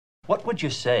What would you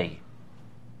say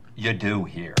you do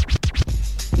here?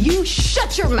 You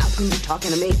shut your mouth when you're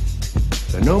talking to me.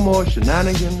 There are no more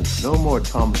shenanigans, no more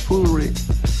tomfoolery,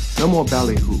 no more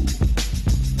ballyhoo.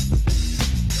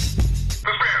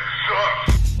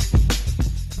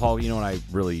 Paul, you know what I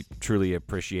really, truly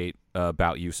appreciate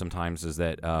about you sometimes is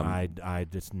that...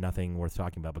 it's nothing worth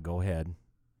talking about, but go ahead.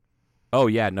 Oh,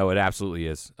 yeah, no, it absolutely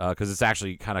is. Because it's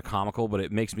actually kind of comical, but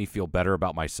it makes me feel better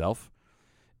about myself,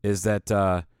 is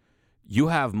that you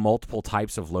have multiple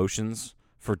types of lotions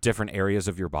for different areas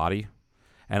of your body,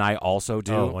 and I also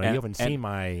do. Oh, well, you haven't seen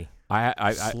my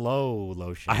slow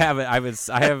lotion. I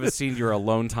haven't seen your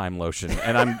alone time lotion,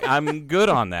 and I'm good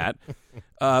on that.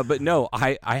 But no,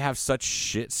 I have such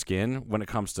shit skin when it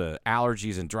comes to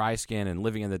allergies and dry skin and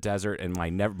living in the desert, and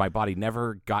my body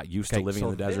never got used to living in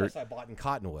the desert. This I bought in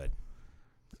Cottonwood,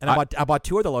 and I bought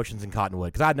two of the lotions in Cottonwood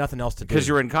because I had nothing else to do. Because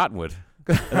you're in Cottonwood.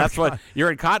 And that's what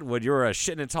you're in Cottonwood. You were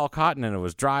shitting in tall cotton, and it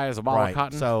was dry as a ball of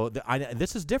cotton. So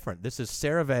this is different. This is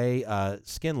CeraVe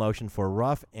skin lotion for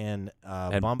rough and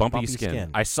bumpy skin.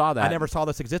 I saw that. I never saw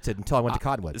this existed until I went to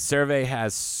Cottonwood. CeraVe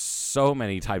has so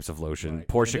many types of lotion. Right.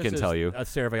 Portia can tell you.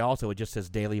 CeraVe also, it just says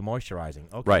daily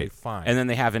moisturizing. Okay, right. Fine. And then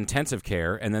they have intensive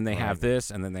care, and then they have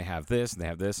this, and then they have this, and they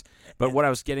have this. But what I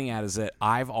was getting at is that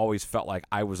I've always felt like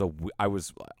I was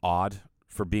odd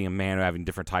for being a man having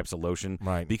different types of lotion,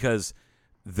 right? Because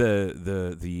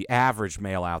the average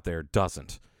male out there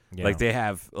doesn't. Yeah. Like they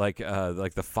have like the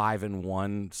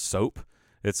 5-in-1 soap.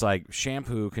 It's like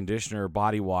shampoo, conditioner,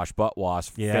 body wash, butt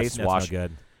wash, face wash, no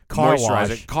good.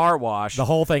 Car wash, the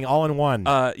whole thing all in one.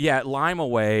 Lime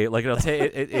away. Like it'll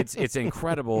take it's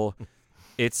incredible.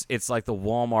 It's like the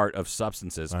Walmart of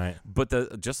substances. Right.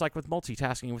 But just like with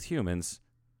multitasking with humans,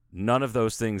 none of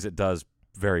those things it does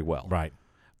very well. Right.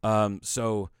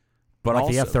 But like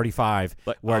also, the F-35,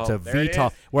 where it's a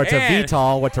VTOL, where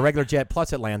it's a regular jet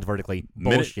plus it lands vertically.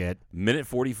 Bullshit. Minute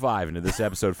 45 into this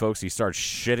episode, folks, he starts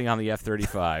shitting on the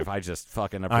F-35. I just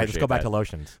fucking appreciate. All right, let's go back that. to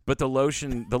lotions. But the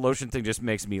lotion thing just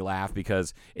makes me laugh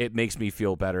because it makes me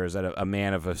feel better as a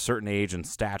man of a certain age and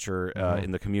stature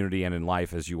in the community and in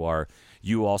life as you are.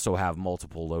 You also have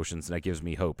multiple lotions, and that gives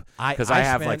me hope. Because I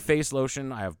have like face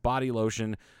lotion, I have body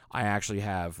lotion. I actually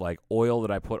have like oil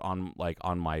that I put on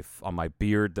my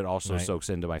beard that also soaks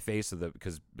into my face,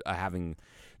 because having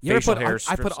facial hair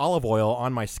strips. I put olive oil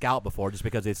on my scalp before just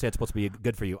because they said it's supposed to be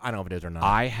good for you. I don't know if it is or not.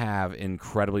 I have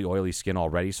incredibly oily skin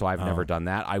already, so I've never done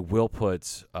that. I will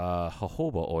put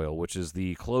jojoba oil, which is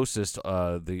the closest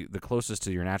the closest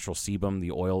to your natural sebum,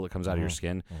 the oil that comes out of your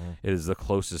skin. It is the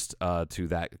closest to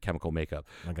that chemical makeup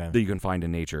that you can find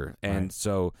in nature. And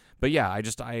so, but yeah,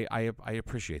 I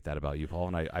appreciate that about you,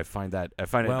 Paul, and I find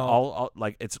it all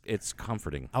like it's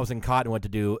comforting. I was in Cottonwood to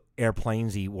do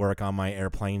airplanesy work on my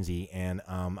airplanesy, and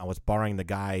I was borrowing the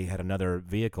guy. He had another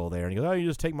vehicle there, and he goes, "Oh, you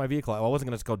just take my vehicle." Well, I wasn't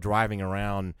going to go driving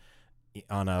around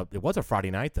it was a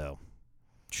Friday night though.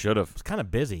 Should have. It was kind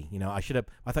of busy, I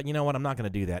thought, you know what, I'm not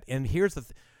going to do that. And here's the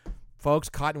folks,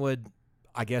 Cottonwood,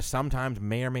 I guess sometimes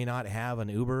may or may not have an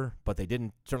Uber, but they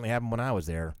didn't certainly have them when I was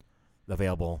there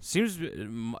available. Seems,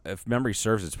 if memory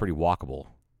serves, it's pretty walkable.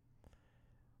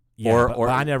 Yeah, but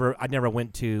I never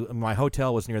went to, my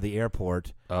hotel was near the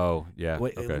airport. Oh, yeah.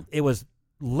 Okay. It was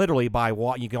literally by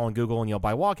walk. You go on Google and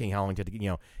by walking how long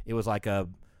it was like a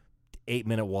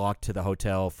 8-minute walk to the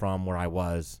hotel from where I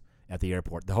was at the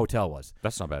airport. The hotel was.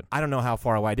 That's not bad. I don't know how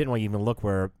far away. I didn't really even look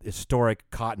where historic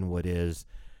Cottonwood is.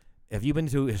 Have you been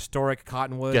to historic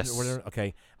Cottonwood? Yes. Or whatever?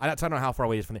 Okay. I don't know how far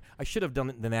away it is from there. I should have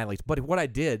done that at least. But what I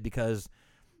did, because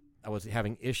I was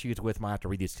having issues with I have to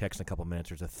read these texts in a couple of minutes.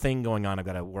 There's a thing going on I've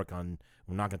got to work on.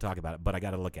 I'm not going to talk about it, but I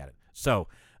got to look at it. So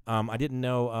I didn't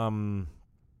know.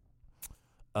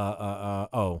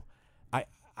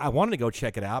 I wanted to go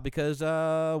check it out because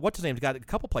what's his name's got a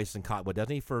couple places in Cottonwood,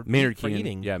 doesn't he? For Maynard for Keenan.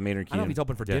 eating. Yeah, Maynard Keenan. I don't know if he's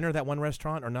open for dinner, that one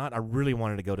restaurant, or not. I really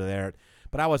wanted to go to there,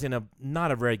 but I was in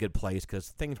not a very good place because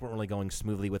things weren't really going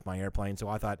smoothly with my airplane. So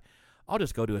I thought I'll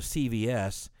just go to a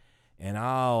CVS and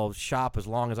I'll shop as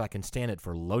long as I can stand it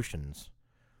for lotions.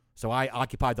 So I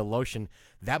occupied the lotion.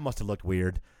 That must have looked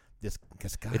weird. This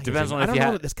guy. It depends on I if don't you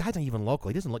know. had. This guy's not even local.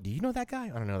 He doesn't look. Do you know that guy? I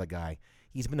don't know that guy.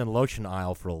 He's been in the lotion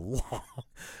aisle for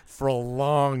a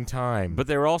long time. But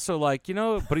they were also like,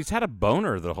 but he's had a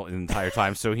boner the entire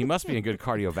time, so he must be in good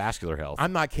cardiovascular health.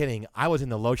 I'm not kidding. I was in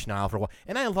the lotion aisle for a while,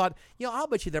 and I thought, I'll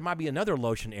bet you there might be another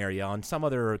lotion area on some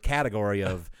other category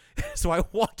of. So I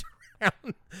walked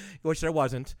around, which there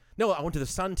wasn't. No, I went to the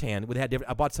suntan.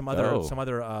 I bought some other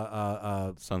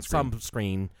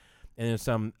sunscreen, and then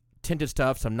some tinted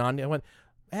stuff, some non. I went,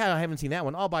 I haven't seen that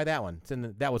one. I'll buy that one.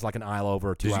 That was like an aisle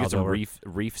over, 2 aisles over. Did you get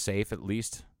some reef safe at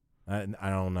least? I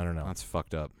don't know. That's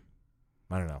fucked up.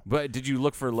 I don't know. But did you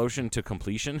look for lotion to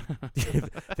completion?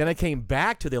 Then I came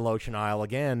back to the lotion aisle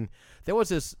again. There was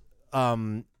this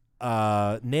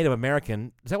Native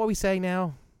American. Is that what we say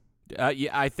now?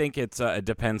 Yeah, I think it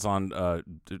depends on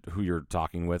who you're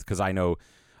talking with, because I know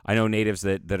natives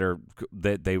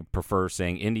that they prefer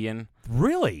saying Indian.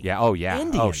 Really? Yeah. Oh yeah.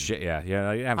 Indian. Oh shit.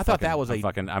 Yeah. I thought that was I'm a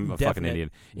fucking definite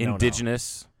Indian. no-no.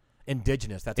 Indigenous.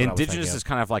 Indigenous. That's what I was Indigenous thinking is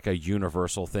kind of like a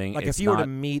universal thing. like it's if you were not, to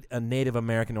meet a Native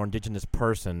American or Indigenous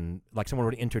person, like someone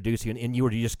were to introduce you, and you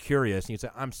were just curious, and you'd say,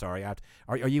 "I'm sorry,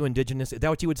 are you Indigenous?" Is that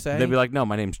what you would say? they'd be like, "No,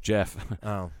 my name's Jeff."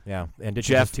 "Oh, yeah,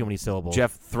 Indigenous Jeff- is too many syllables."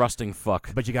 Jeff thrusting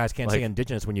fuck. But you guys can't say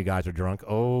Indigenous when you guys are drunk.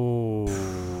 Oh,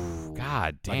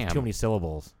 God damn. like too many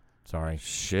syllables. Sorry.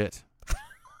 Shit.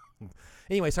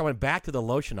 Anyway, so I went back to the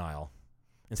lotion aisle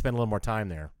and spent a little more time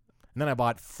there, and then I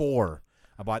bought 4.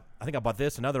 I think I bought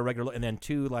this, another regular, and then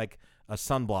 2 like a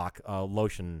sunblock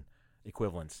lotion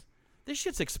equivalents. This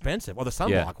shit's expensive. Well, the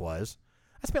sunblock was.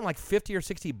 I spent like $50 or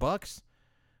 $60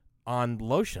 on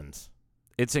lotions.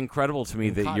 It's incredible to me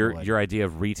In that Cottonwood. your idea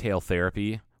of retail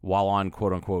therapy while on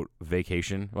quote unquote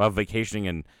vacationing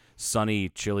in sunny,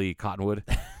 chilly Cottonwood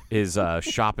is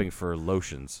shopping for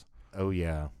lotions. Oh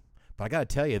yeah, but I got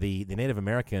to tell you, the Native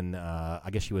American, I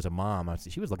guess she was a mom.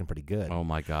 She was looking pretty good. Oh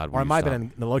my God. Or I might have been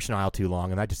in the lotion aisle too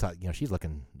long, and I just thought, she's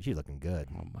looking good.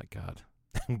 Oh my God.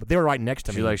 But they were right next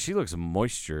to me. She looks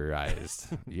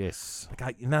moisturized. Yes. Like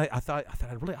I thought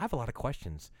I have a lot of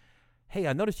questions. Hey,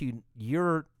 I noticed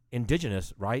you're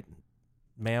Indigenous, right,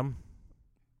 ma'am?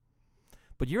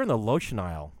 But you're in the lotion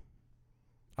aisle.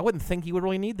 I wouldn't think you would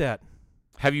really need that.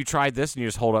 Have you tried this and you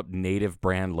just hold up native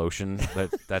brand lotion?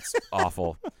 That's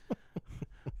awful.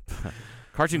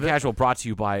 Cartoon Casual brought to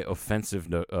you by offensive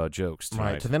jokes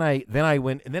tonight. Right. So then I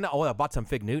went, and then I bought some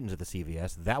Fig Newtons at the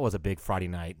CVS. That was a big Friday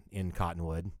night in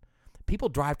Cottonwood. People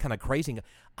drive kind of crazy.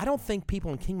 I don't think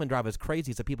people in Kingman drive as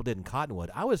crazy as the people did in Cottonwood.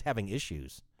 I was having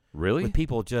issues Really? with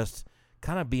people just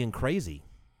kind of being crazy.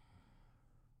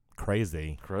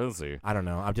 Crazy. I don't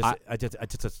know. I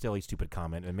just a silly, stupid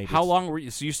comment. And maybe How long were you?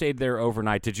 So you stayed there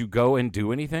overnight. Did you go and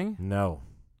do anything? No,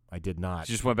 I did not.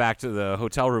 You just went back to the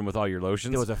hotel room with all your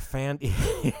lotions? There was a fan.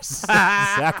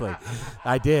 Exactly,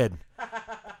 I did.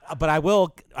 But I will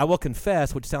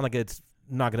confess, which sounds like it's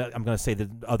not gonna. I'm gonna say the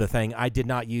other thing. I did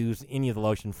not use any of the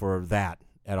lotion for that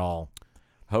at all.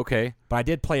 Okay. But I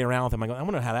did play around with them. I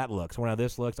wonder how that looks. I wonder how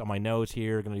this looks on my nose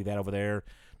here. Going to do that over there.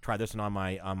 Try this one on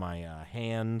my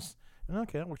hands.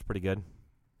 Okay, that works pretty good.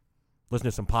 Listen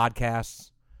to some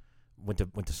podcasts. Went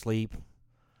to sleep.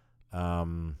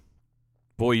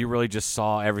 Boy, you really just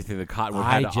saw everything that Cottonwood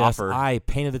had to offer. I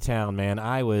painted the town, man.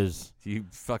 You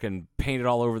fucking painted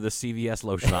all over the CVS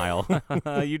lotion aisle.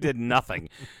 You did nothing.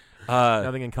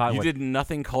 Nothing in Cottonwood. You did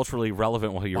nothing culturally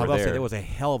relevant while you were I was there. say there was a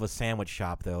hell of a sandwich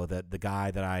shop though. That the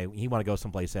guy that he wanted to go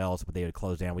someplace else, but they had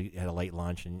closed down. We had a late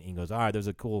lunch, and he goes, "All right, there's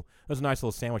a nice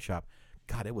little sandwich shop."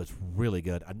 God, it was really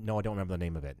good. I don't remember the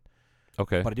name of it.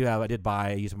 Okay. But I did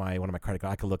buy. I used one of my credit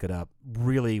cards. I could look it up.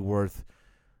 Really worth.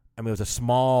 I mean, it was a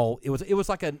small. It was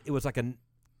like a.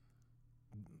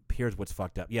 Here's what's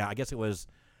fucked up. Yeah, I guess it was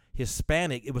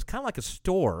Hispanic. It was kind of like a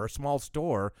small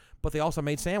store, but they also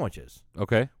made sandwiches.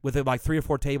 Okay. With like 3 or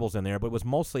 4 tables in there, but it was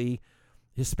mostly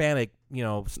Hispanic,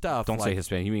 stuff. Don't say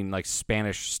Hispanic. You mean like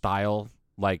Spanish style,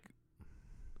 like.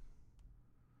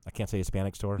 I can't say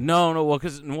Hispanic store. No.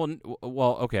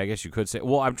 Well, okay. I guess you could say.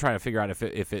 Well, I'm trying to figure out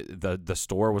if the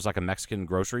store was like a Mexican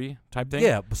grocery type thing.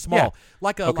 Yeah, small. Yeah.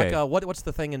 Like a what's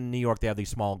the thing in New York? They have these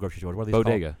small grocery stores. What are these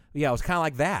Bodega. called? Yeah, it was kind of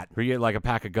like that. Where you get like a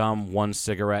pack of gum, 1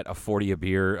 cigarette, a 40 a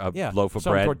beer, a loaf of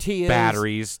some bread, tortillas,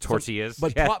 batteries, tortillas.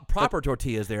 But proper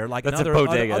tortillas there, like That's a other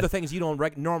bodega. things you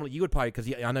don't normally. You would probably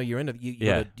because I know you're into you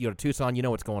go to Tucson. You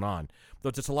know what's going on.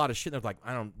 There's just a lot of shit. There's like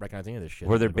I don't recognize any of this shit.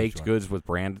 Were there baked goods with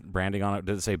branding on it?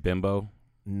 Did it say Bimbo?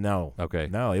 No. Okay.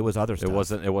 No, it was other stuff.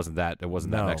 It wasn't that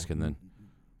that Mexican then.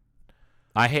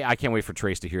 I can't wait for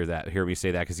Trace to hear me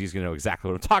say that because he's gonna know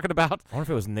exactly what I'm talking about. I wonder if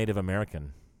it was Native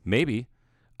American. Maybe.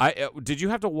 Did you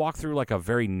have to walk through like a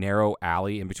very narrow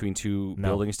alley in between 2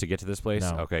 buildings to get to this place?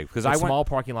 No. Okay, because small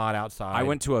parking lot outside. I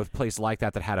went to a place like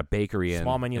that had a bakery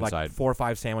small menu, inside. like 4 or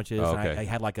 5 sandwiches. Oh, and okay. I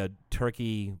had like a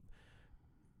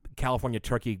California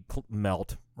turkey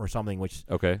melt or something, which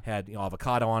had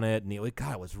avocado on it, and it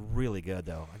was really good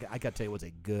though. I got to tell you, it was a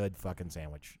good fucking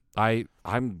sandwich.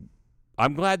 I'm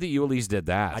glad that you at least did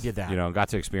that. I did that. Got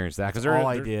to experience that because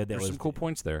there's some cool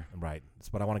points there. Right.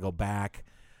 But I want to go back.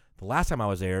 The last time I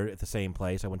was there at the same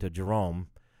place, I went to Jerome,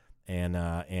 and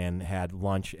had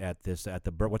lunch at what's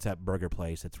that burger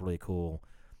place? It's really cool.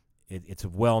 It's a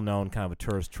well-known kind of a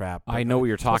tourist trap. I know what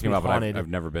you're talking about, haunted, but I've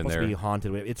never been there. To be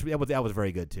haunted. That was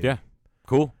very good too. Yeah,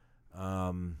 cool.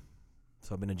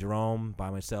 So I've been in Jerome by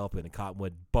myself, been in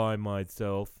Cottonwood by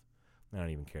myself. I don't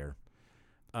even care.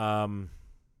 Let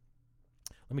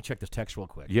me check this text real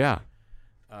quick. Yeah.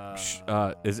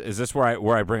 Is this where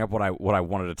I bring up what I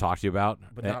wanted to talk to you about,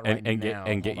 But not and right get now.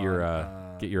 and get Hold your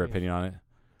on. get your opinion on it?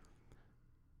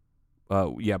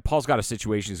 Yeah, Paul's got a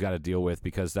situation he's got to deal with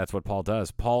because that's what Paul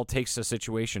does. Paul takes a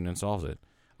situation and solves it.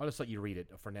 I'll just let you read it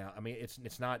for now. I mean,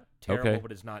 it's not terrible, Okay.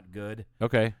 but it's not good.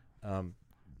 Okay.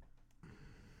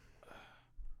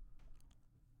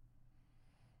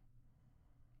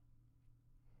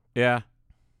 Yeah,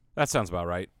 that sounds about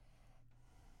right.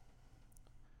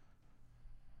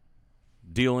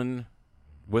 Dealing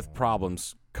with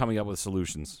problems, coming up with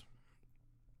solutions.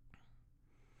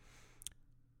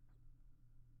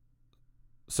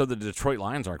 So the Detroit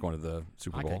Lions aren't going to the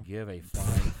Super I Bowl. could give a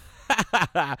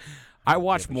flying. I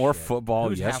watched give a more shit. football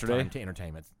Who's yesterday. halftime to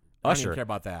entertainment? I don't Usher. even care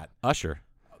about that. Usher.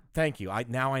 Thank you. I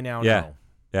now Yeah. know.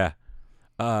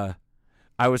 Yeah.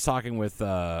 I was talking with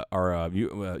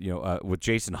with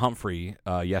Jason Humphrey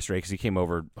yesterday because he came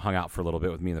over, hung out for a little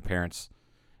bit with me and the parents,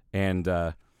 and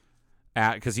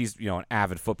because he's an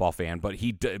avid football fan, but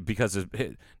because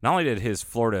not only did his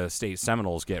Florida State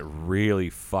Seminoles get really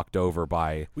fucked over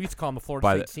by We used to call them the Florida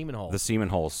by State Seaman Hole. the Seaman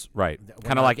Holes, right? We're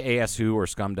Kind of not- like ASU or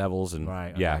Scum Devils, and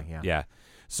Right, yeah, okay, yeah. yeah.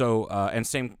 So and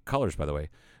same colors, by the way,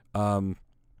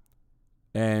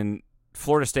 and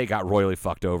Florida State got royally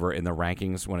fucked over in the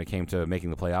rankings when it came to making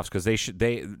the playoffs because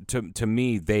to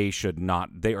me they should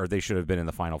have been in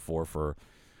the Final Four for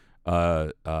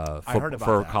heard about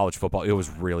for that. college football. It was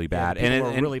really bad, Yeah, people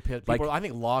and were really pissed. like I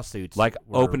think lawsuits like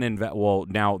were, open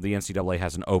now the NCAA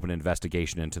has an open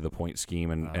investigation into the point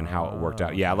scheme and how it worked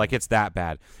out. Yeah, okay. like it's that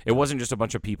bad. It wasn't just a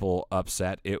bunch of people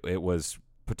upset. It was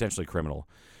potentially criminal.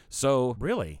 So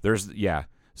really. there's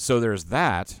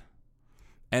that,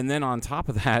 and then on top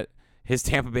of that, his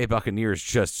Tampa Bay Buccaneers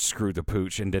just screwed the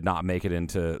pooch and did not make it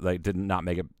into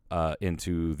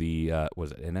into the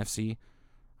was it NFC?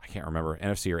 I can't remember,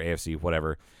 NFC or AFC,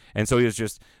 whatever. And so he was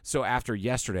just after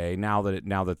yesterday. Now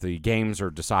that the games are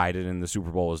decided and the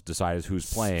Super Bowl is decided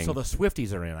who's playing. So the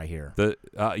Swifties are in, I hear.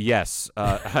 Yes,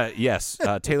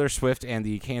 Taylor Swift and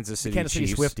the Kansas City Kansas City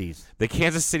Chiefs. Swifties The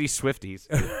Kansas City Swifties.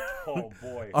 Oh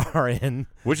boy. are in.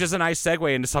 Which is a nice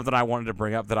segue into something I wanted to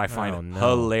bring up that I find Oh, no.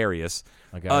 hilarious.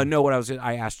 Okay.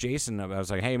 I asked Jason. I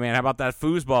was like, "Hey man, how about that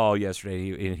foosball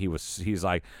yesterday?" He's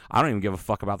like, "I don't even give a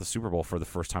fuck about the Super Bowl for the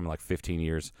first time in like 15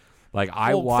 years." Like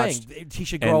I watched. He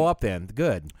should grow and- up then.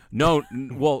 Good. No,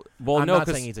 well, I'm no, not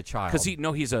saying he's a child. because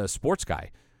he's a sports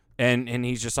guy, and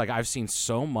he's just like, I've seen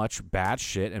so much bad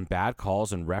shit and bad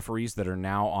calls and referees that are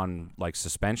now on like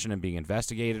suspension and being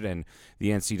investigated, and the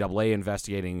NCAA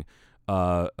investigating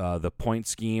the point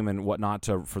scheme and whatnot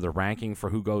for the ranking for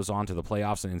who goes on to the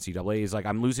playoffs and NCAA. He's like,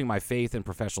 I'm losing my faith in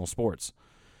professional sports,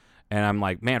 and I'm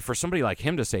like, man, for somebody like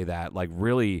him to say that, like,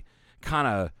 really kind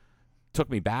of took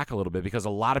me back a little bit because a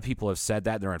lot of people have said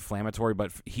that and they're inflammatory,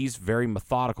 but he's very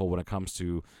methodical when it comes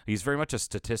to. He's very much a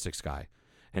statistics guy,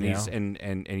 and Yeah. he's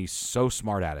and he's so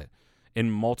smart at it in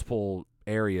multiple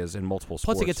areas in multiple sports.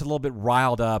 Plus, he gets a little bit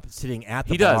riled up sitting at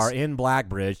the He does. bar in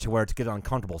Blackbridge to where it's getting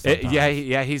uncomfortable sometimes.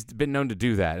 He's been known to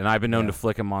do that, and I've been known Yeah. to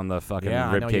flick him on the fucking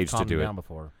I rib know cage you've to calmed do him it. down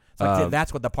before. It's like,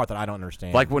 that's what the part that I don't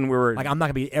understand. Like when we were I'm not going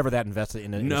to be ever that invested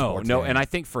in No, sports no, game. and I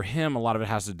think for him, a lot of it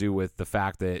has to do with the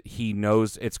fact that he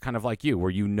knows it's kind of like you, where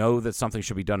you know that something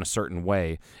should be done a certain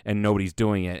way, and nobody's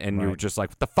doing it, and you're Right. just like,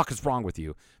 "What the fuck is wrong with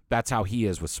you?" That's how he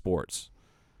is with sports.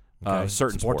 Okay.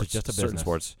 Certain Sports is sports, just a certain business.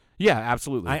 sports. Yeah,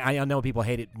 absolutely. I know people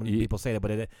hate it when people say that,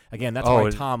 but again, that's Oh,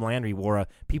 why Tom Landry wore a.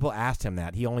 People asked him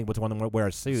that. He only was the one to wear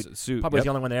a suit. suit, Probably was yep. the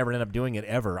only one that ever ended up doing it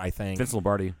ever. I think Vince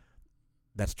Lombardi.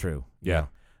 that's true. Yeah.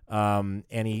 And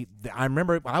I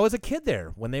remember I was a kid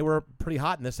there when they were pretty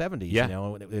hot in the 70s. Yeah. You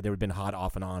know, they had been hot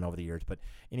off and on over the years. But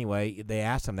anyway, they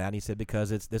asked him that, and he said, because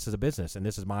this is a business, and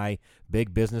this is my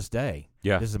big business day.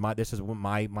 Yeah. This is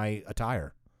my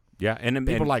attire. Yeah, and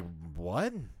People are like,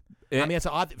 what? It- I mean, it's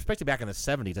an odd, especially back in the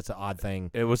 70s. It's an odd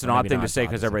thing. It was an Or odd maybe thing not to say odd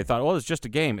because everybody thought, "Well, it's just a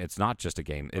game." It's not just a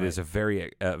game. It Right. is a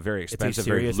very very It's a expensive,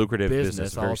 very serious lucrative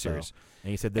business very also. serious.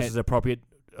 And he said, this And- is appropriate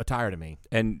attire to me.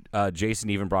 And Jason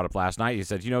even brought up last night. He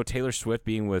said, Taylor Swift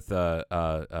being with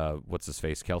what's his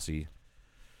face, Kelsey.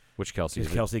 Which Kelsey? It's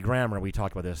Is it? Kelsey Grammer. We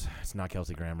talked about this. It's not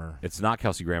Kelsey Grammer. It's not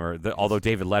Kelsey Grammer. Although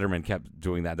David Letterman kept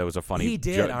doing that. That was a funny. He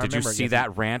did. joke. I Did you remember. see Yes,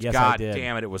 that rant? yes, I God did.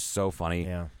 damn it! It was so funny.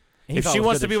 Yeah. And he If thought she it was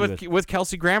wants good to be that she with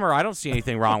Kelsey Grammer, I don't see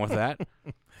anything wrong with that.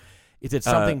 Is it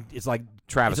something? It's like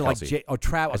Travis is it like Kelce.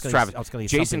 Travis. It's Travis. I was gonna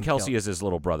Jason something Kelsey is his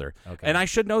little brother. Okay. And I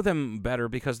should know them better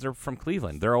because they're from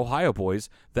Cleveland. They're Ohio boys.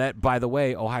 That, by the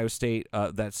way, Ohio State,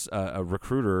 that's a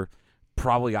recruiter,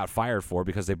 probably got fired for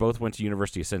because they both went to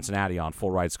University of Cincinnati on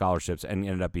full ride scholarships and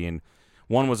ended up being.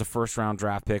 One was a first-round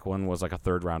draft pick. One was like a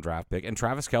third-round draft pick. And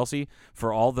Travis Kelce,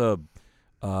 for all the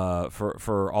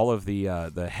for all of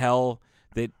the hell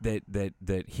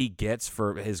that he gets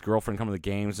for his girlfriend coming to the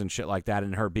games and shit like that,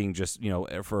 and her being just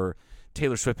for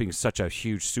Taylor Swift being such a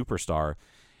huge superstar,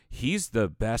 he's the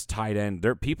best tight end.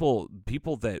 There people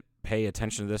that pay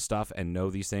attention to this stuff and know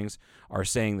these things are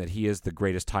saying that he is the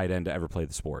greatest tight end to ever play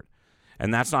the sport,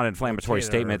 and that's not an inflammatory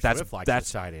statement.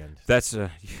 That's tight end. That's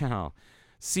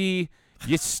see.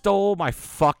 You stole my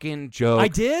fucking joke. I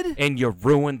did? And you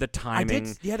ruined the timing. I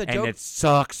did. You had a and joke? it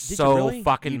sucks Did so you really?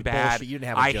 fucking You bad. bullshit. You didn't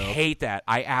have a I joke. hate that.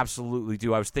 I absolutely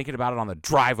do. I was thinking about it on the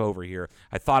drive over here.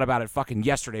 I thought about it fucking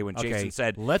yesterday when Jason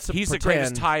said he's the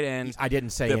greatest tight end. I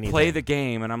didn't say that anything. Play the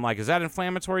game. And I'm like, is that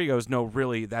inflammatory? He goes, no,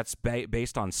 really. That's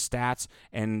based on stats.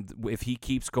 And if he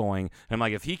keeps going, and I'm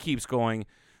like, if he keeps going,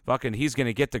 fucking, he's going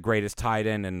to get the greatest tight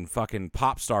end in fucking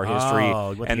pop star history.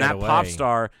 And that pop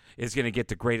star is going to get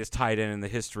the greatest tight end in the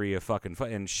history of fucking.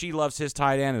 And she loves his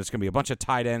tight end. And it's going to be a bunch of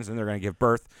tight ends, and they're going to give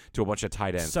birth to a bunch of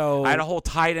tight ends. So I had a whole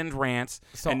tight end rant,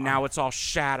 and now it's all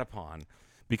shat upon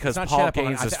because it's not Paul shat upon.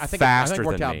 Gaines is I think faster it than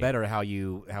worked out me. better how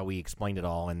we explained it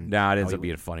all. And No, it ends how up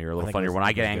being funnier, a little think it funnier. was- When I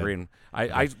it get was angry, good.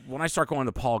 and when I start going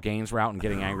the Paul Gaines route and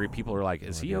getting angry, people are like,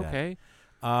 "Is he do that. okay?"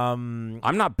 I'm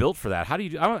I'm not built for that. How do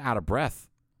you do? I'm out of breath.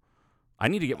 I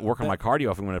need to get work on my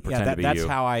cardio if I'm going to pretend to be that's you.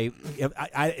 how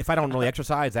if I don't really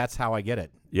exercise, that's how I get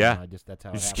it. Yeah. That's how You it just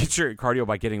happens. get your cardio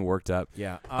by getting worked up.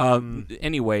 Yeah.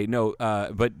 Anyway, no.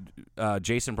 But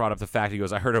Jason brought up the fact. He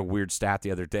goes, I heard a weird stat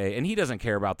the other day, and he doesn't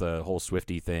care about the whole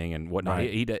Swiftie thing and whatnot.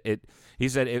 Right. He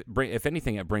said, if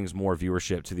anything, it brings more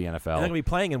viewership to the NFL. And they're going to be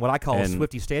playing in what I call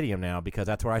Swiftie Stadium now because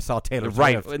that's where I saw Taylor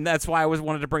Right, Swift. and that's why I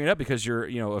wanted to bring it up because you're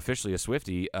officially a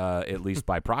Swiftie, at least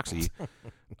by proxy.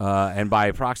 And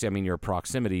by proxy, I mean your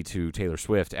proximity to Taylor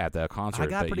Swift at the concert I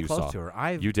got that pretty you close saw. to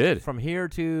her. You did. From here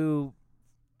to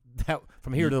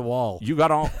the wall. You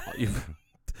got all.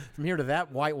 From here to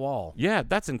that white wall. Yeah,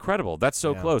 that's incredible. That's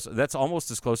so close. That's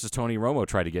almost as close as Tony Romo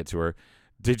tried to get to her.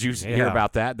 Did you hear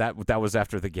about that? That was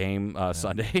after the game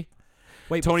Sunday.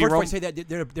 Wait, Tony first Romo. I say that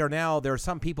there are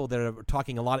some people that are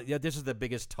talking a lot. This is the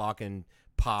biggest talk in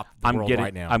pop world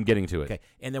right now. I'm getting to it. Okay,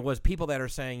 and there was people that are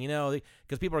saying,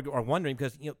 because people are wondering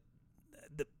because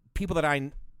the people that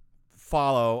I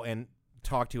follow and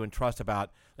talk to and trust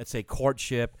about, let's say,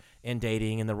 courtship and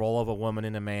dating and the role of a woman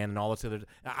and a man and all this other.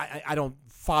 I don't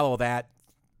follow that.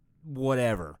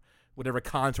 Whatever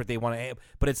concert they want to,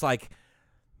 but it's like.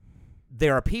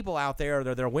 There are people out there,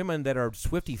 there are women that are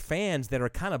Swiftie fans that are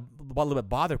kind of a little bit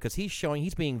bothered because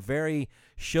he's being very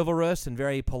chivalrous and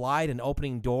very polite and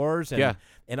opening doors and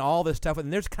all this stuff.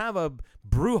 And there's kind of a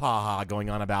brouhaha going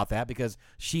on about that because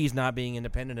she's not being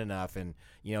independent enough. And,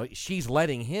 she's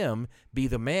letting him be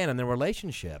the man in the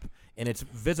relationship. And it's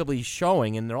visibly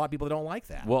showing, and there are a lot of people that don't like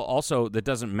that. Well, also, that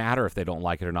doesn't matter if they don't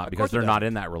like it or not because they're not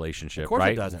in that relationship, of course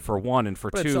right? It doesn't. For one, and for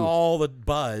but two, it's all the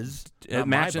buzz.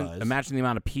 Imagine buzz. the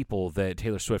amount of people that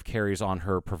Taylor Swift carries on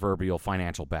her proverbial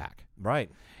financial back.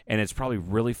 Right. And it's probably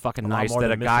really fucking nice more that a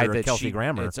than guy Mr. that Kelsey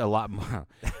Grammer. It's a lot more.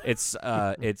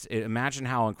 Imagine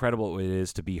how incredible it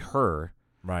is to be her.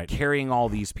 Right. Carrying all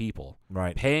these people.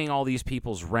 Right. Paying all these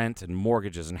people's rent and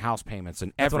mortgages and house payments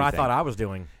and That's everything. what I thought I was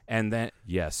doing. And then,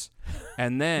 yes.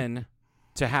 And then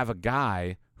to have a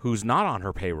guy who's not on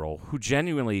her payroll, who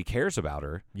genuinely cares about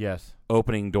her. Yes.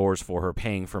 Opening doors for her,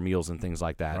 paying for meals and things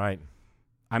like that. Right.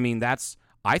 I mean,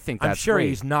 I think that's I'm sure great.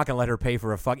 he's not going to let her pay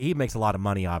for a fuck. He makes a lot of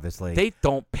money, obviously. They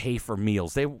don't pay for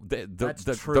meals.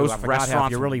 That's true. Those I forgot how restaurants.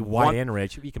 if you're really white and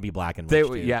rich, you can be black and rich,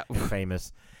 too, and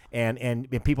famous. And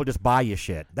people just buy you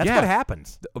shit. That's what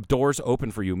happens. Doors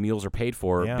open for you. Meals are paid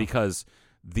for because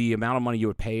the amount of money you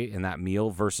would pay in that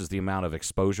meal versus the amount of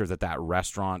exposure that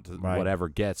restaurant, whatever,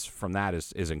 gets from that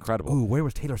is incredible. Ooh, where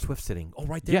was Taylor Swift sitting? Oh,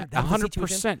 right there. Yeah,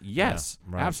 100%. Yes,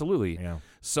 absolutely. Yeah.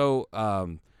 So,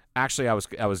 actually,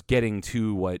 I was getting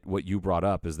to what you brought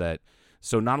up is that.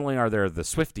 So not only are there the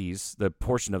Swifties, the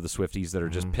portion of the Swifties that are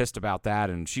just pissed about that,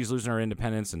 and she's losing her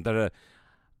independence, and da-da.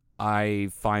 I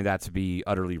find that to be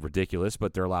utterly ridiculous,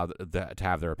 but they're allowed to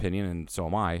have their opinion, and so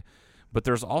am I. But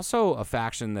there's also a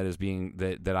faction that is being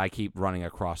that I keep running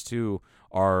across too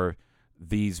are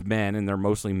these men, and they're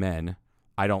mostly men.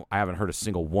 I haven't heard a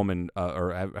single woman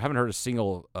or I haven't heard a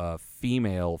single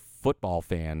female football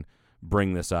fan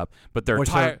bring this up, but they're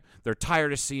tired. They're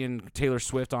tired of seeing Taylor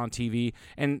Swift on TV,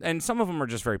 and some of them are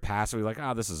just very passively like,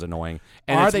 "Oh, this is annoying."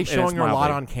 And are they showing her a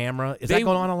lot on camera? Is that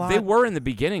going on a lot? They were in the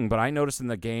beginning, but I noticed in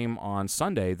the game on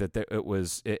Sunday that it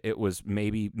was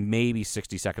maybe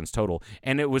 60 seconds total,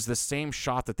 and it was the same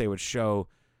shot that they would show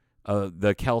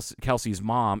the Kelsey's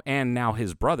mom, and now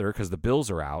his brother, because the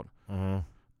Bills are out.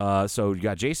 So you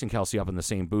got Jason Kelsey up in the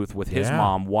same booth with his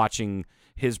mom watching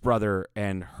his brother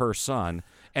and her son,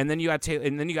 and then you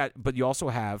got but you also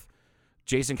have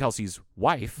Jason Kelsey's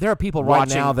wife. There are people right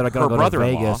now that are going to go to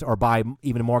Vegas or buy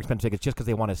even more expensive tickets just because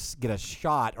they want to get a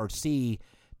shot or see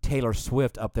Taylor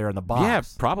Swift up there in the box. Yeah,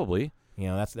 probably. You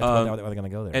know, that's why they're going to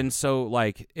go there. And so,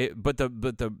 like, but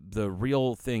the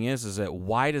real thing is that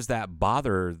why does that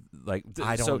bother? Like,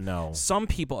 I don't know. Some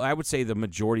people, I would say, the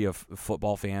majority of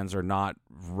football fans are not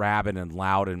rabid and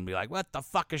loud and be like, "What the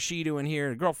fuck is she doing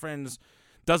here? Girlfriends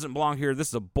doesn't belong here. This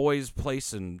is a boy's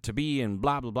place and to be and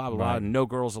blah blah blah blah blah. And no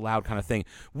girls allowed kind of thing,"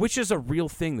 which is a real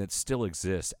thing that still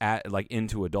exists at like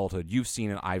into adulthood. You've seen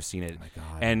it, I've seen it,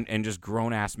 and just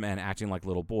grown ass men acting like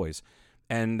little boys.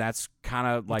 And that's kind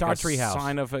of like a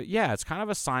sign of it's kind of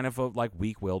a sign of like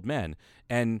weak-willed men.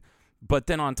 But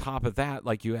then on top of that,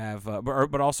 like you have,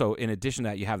 but also in addition to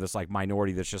that, you have this like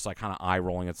minority that's just like kind of eye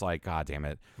rolling. It's like, God damn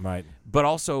it. Right. But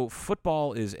also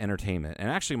football is entertainment. And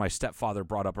actually my stepfather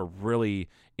brought up a really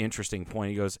interesting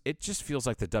point. He goes, it just feels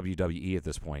like the WWE at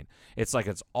this point. It's like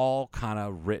it's all kind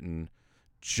of written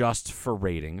just for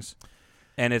ratings.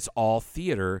 And it's all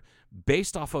theater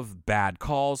based off of bad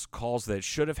calls that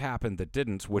should have happened that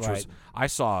didn't, which was I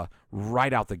saw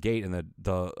right out the gate in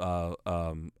the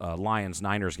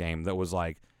Lions-Niners game. That was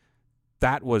like,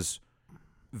 that was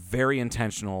very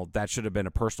intentional. That should have been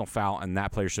a personal foul, and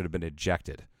that player should have been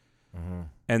ejected.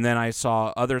 And then I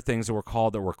saw other things that were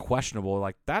called that were questionable.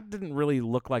 Like, that didn't really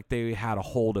look like they had a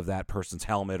hold of that person's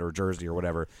helmet or jersey or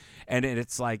whatever. And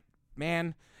it's like,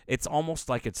 man, it's almost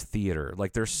like it's theater.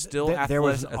 Like there's still there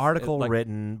was an article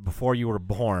written before you were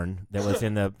born that was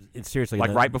seriously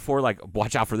like right before, like,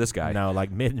 watch out for this guy. No,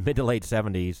 like mid to late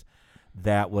 70s.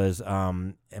 That was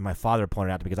and my father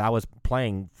pointed out to me because I was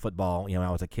playing football, when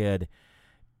I was a kid,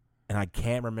 and I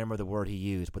can't remember the word he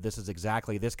used, but this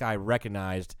guy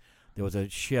recognized there was a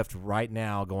shift right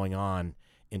now going on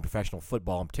in professional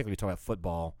football, and particularly talking about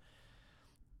football.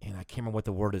 And I can't remember what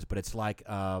the word is, but it's like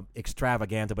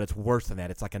extravaganza, but it's worse than that.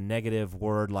 It's like a negative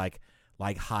word, like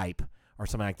hype or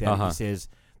something like that. He says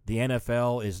the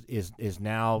NFL is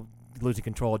now losing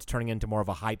control. It's turning into more of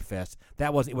a hype fest.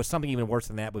 It was something even worse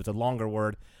than that, but it was a longer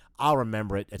word. I'll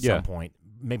remember it at some point.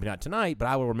 Maybe not tonight, but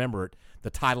I will remember it.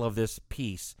 The title of this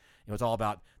piece. This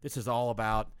is all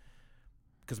about.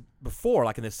 Because before,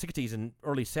 like in the 60s and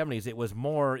early 70s, it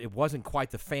wasn't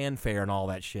quite the fanfare and all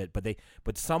that shit. But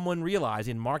someone realized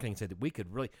in marketing said that we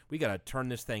got to turn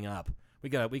this thing up. We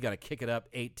got to kick it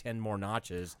up 8-10 more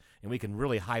notches, and we can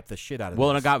really hype the shit out of it. Well,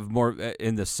 and it got more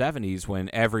in the 70s when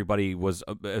everybody was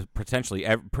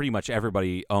pretty much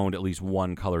everybody owned at least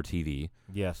one color TV.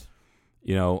 Yes.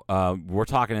 We're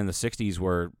talking in the 60s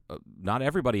where not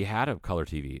everybody had a color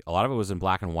TV. A lot of it was in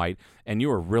black and white, and you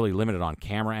were really limited on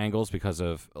camera angles because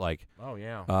of, like,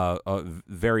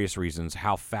 various reasons,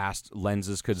 how fast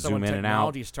lenses could zoom in and out.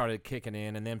 Technology started kicking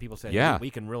in, and then people said,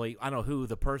 we can really, I don't know who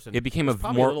the person. It became a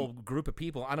little group of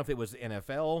people. I don't know if it was the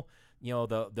NFL,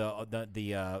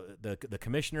 the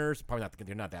commissioners, probably not,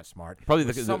 they're not that smart.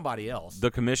 Probably somebody else.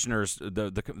 The commissioners,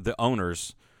 the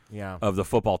owners. Yeah. Of the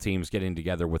football teams getting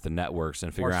together with the networks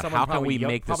and figuring out how can we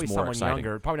make this more exciting.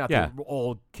 Younger, probably not the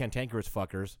old cantankerous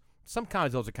fuckers.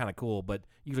 Sometimes those are kind of cool, but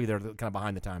usually they're kind of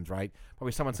behind the times, right?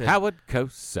 Probably someone said Howard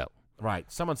Cosell. Right.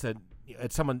 Someone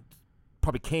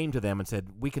probably came to them and said,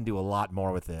 "We can do a lot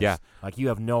more with this." Yeah. Like, you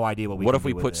have no idea what we. What can if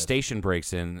we do with put this. station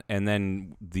breaks in, and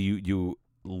then you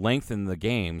lengthen the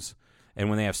games, and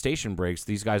when they have station breaks,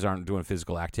 these guys aren't doing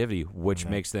physical activity, which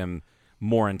makes them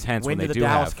more intense when they do have. When did the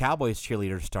Dallas Cowboys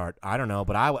cheerleaders start? I don't know,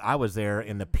 but I was there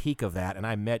in the peak of that, and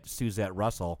I met Suzette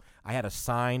Russell. I had a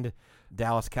signed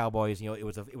Dallas Cowboys. It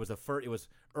was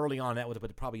early on. That was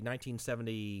probably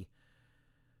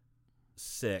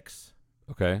 1976.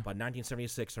 Okay. By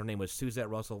 1976, her name was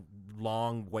Suzette Russell.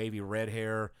 Long, wavy red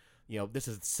hair. This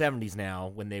is the 70s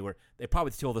now when they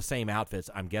probably still the same outfits,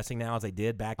 I'm guessing, now as they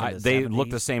did back in the 70s. They look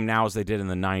the same now as they did in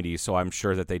the 90s, so I'm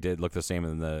sure that they did look the same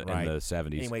in the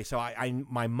 70s. Anyway, so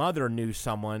my mother knew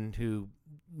someone who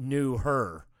knew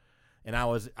her, and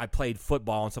I played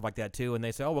football and stuff like that too, and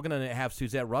they said, "Oh, we're going to have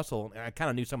Suzette Russell." And I kind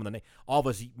of knew some of the names. All of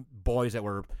us boys that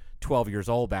were 12 years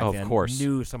old back then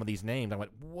knew some of these names. I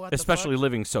went, what? Especially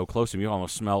living so close to me, you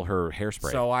almost smell her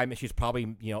hairspray. So she's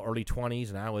probably early 20s,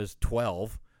 and I was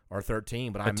 12. Or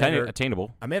 13, but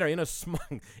attainable. I met her in a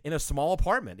small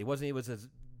apartment. It was as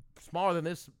smaller than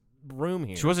this room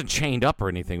here. She wasn't chained up or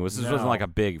anything. This wasn't like a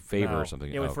big favor No. or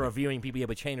something. It was Oh, for a okay. viewing. People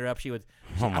would chain her up. I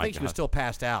my think she was God. still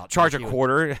passed out. Charge a She was-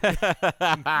 quarter.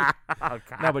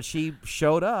 No, but she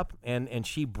showed up and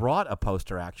she brought a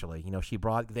poster. Actually,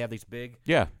 they have these big.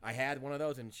 Yeah. I had one of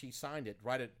those, and she signed it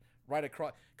right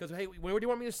across. Because hey, where do you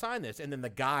want me to sign this? And then the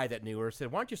guy that knew her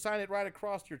said, "Why don't you sign it right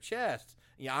across your chest?"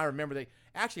 Yeah, I remember why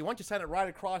don't you sign it right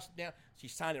across down? She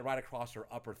signed it right across her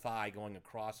upper thigh, going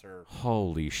across her.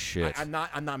 Holy shit. I'm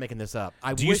not making this up.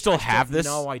 Do you still have this?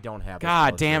 No, I don't have.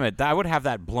 God this damn poster. it. I would have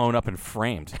that blown up and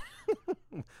framed.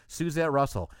 Suzette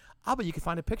Russell. I bet you can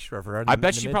find a picture of her. I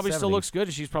bet she probably still looks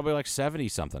good. She's probably like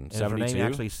 70-something. Is her 72. name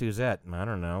actually Suzette? I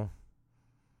don't know.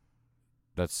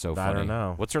 That's so I funny. don't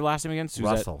know. What's her last name again?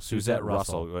 Russell. Suzette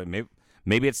Russell.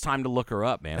 Maybe it's time to look her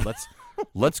up, man.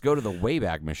 Let's go to the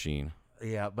Wayback Machine.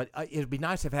 Yeah, but it'd be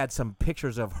nice to have had some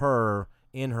pictures of her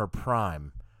in her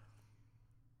prime.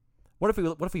 What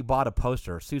if we bought a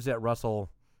poster, Suzette Russell,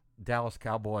 Dallas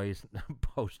Cowboys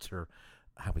poster?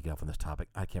 How we get off on this topic?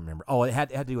 I can't remember. Oh, it had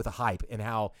to do with the hype and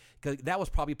how, because that was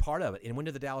probably part of it. And when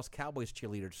did the Dallas Cowboys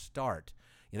cheerleaders start?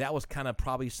 That was kind of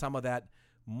probably some of that.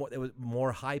 It was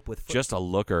more hype with Just a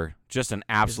looker. Just an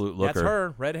absolute looker. That's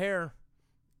her, red hair.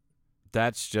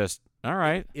 That's just all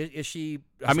right. Is she?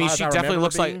 I mean, as she far as definitely remember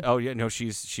looks like. being? Oh yeah, no,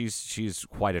 she's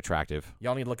quite attractive.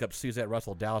 Y'all need to look up Suzette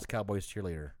Russell, Dallas Cowboys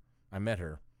cheerleader. I met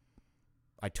her.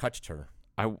 I touched her.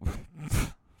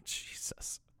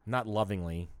 Jesus. Not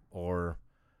lovingly or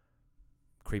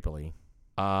creepily.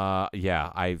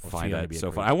 Yeah, I she find ought to that be a so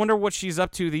creep. fun. I wonder what she's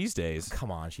up to these days.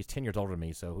 Come on, she's 10 years older than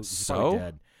me, so she's So? probably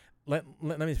dead.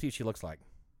 Let me see what she looks like.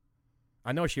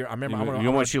 I know she. I remember. You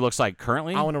know what she looks like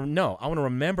currently? I want to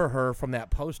remember her from that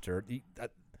poster.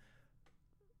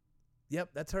 Yep,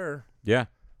 that's her. Yeah.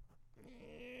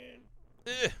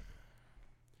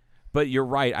 But you're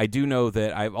right. I do know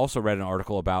that I've also read an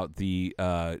article about the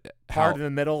Part in the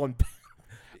middle and.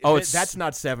 Oh, that's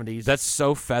not 70s. That's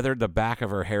so feathered. The back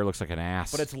of her hair looks like an ass.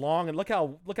 But it's long, and look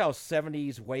how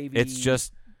 70s wavy. It's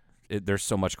just there's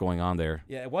so much going on there.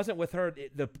 Yeah, it wasn't with her.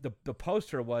 The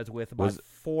poster was with about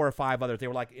 4 or 5 others. They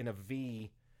were like in a V.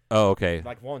 Oh, okay.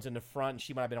 Like one's in the front, and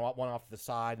she might have been one off to the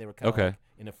side. They were kind of Okay.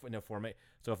 like in a formation.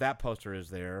 So if that poster is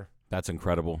there, That's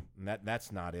incredible. and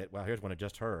that's not it. Well, here's one of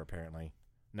just her apparently.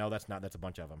 No, that's not. That's a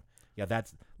bunch of them. Yeah,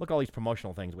 look at all these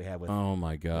promotional things we have with Oh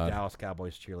my the God. Dallas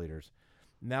Cowboys cheerleaders.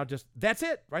 Now that's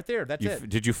it right there. That's it.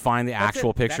 Did you find the That's actual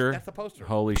it. That's- picture? that's the poster.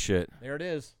 Holy shit. There it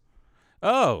is.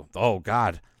 Oh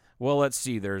God. Well, let's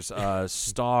see. There's a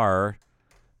star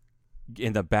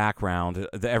in the background.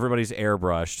 Everybody's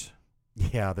airbrushed.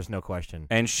 Yeah, there's no question.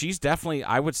 And she's definitely,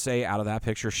 I would say, out of that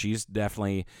picture, she's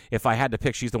definitely, if I had to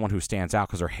pick, she's the one who stands out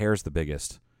because her hair's the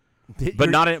biggest. But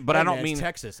not in, but I don't mean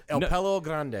Texas. El No. Pelo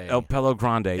Grande. El Pelo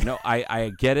Grande. No,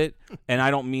 I get it, and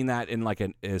I don't mean that in like a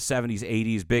 70s,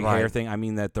 80s big hair Right. thing. I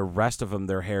mean that the rest of them,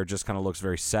 their hair just kind of looks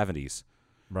very 70s.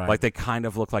 Right. Like they kind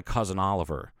of look like Cousin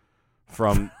Oliver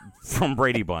from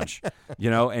Brady Bunch,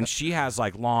 and she has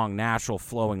like long, natural,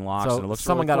 flowing locks, and it So looks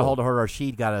someone really got a cool. hold of her, or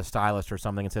she got a stylist or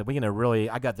something, and said, "We're gonna really,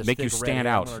 I got this Make you thick red stand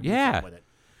hair, I'm out." gonna do Yeah. something with it."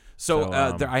 So,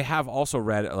 So, I have also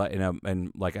read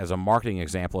in like as a marketing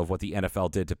example of what the NFL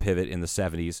did to pivot in the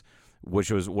 70s, which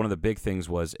was one of the big things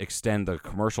was extend the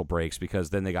commercial breaks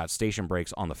because then they got station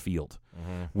breaks on the field,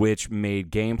 which made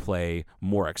gameplay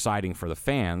more exciting for the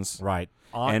fans. Right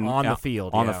on the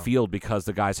field, on yeah. the field because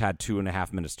the guys had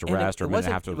 2.5 minutes to And rest or a minute and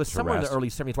a half to It was to somewhere in rest. the early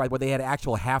 70s, right, where they had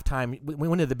actual halftime.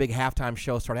 When did the big halftime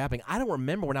show start happening? I don't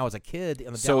remember when I was a kid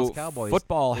in the So Dallas Cowboys.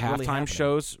 football it really halftime happening.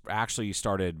 shows actually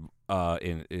started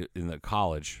in the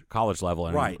college level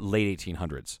in Right. late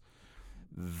 1800s.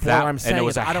 What I'm saying and it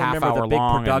was is a I don't half remember hour the big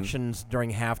long and- productions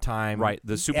during halftime. Right,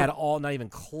 the Super- at all, not even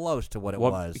close to what it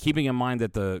well, was. keeping in mind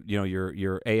that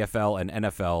your AFL and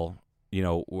NFL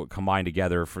were combined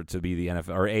together to be the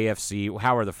NFL or AFC,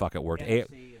 however the fuck it worked.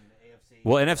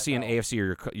 NFC and AFC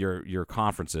are your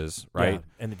conferences, right? Yeah,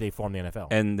 and they formed the NFL.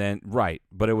 And then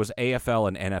but it was AFL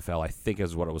and NFL, I think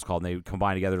is what it was called. And they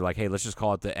combined together like, hey, let's just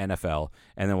call it the NFL,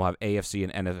 and then we'll have AFC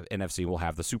and NFC will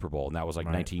have the Super Bowl, and that was like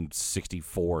Right.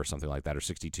 1964 or something like that, or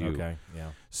 62. Okay, yeah.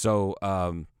 So,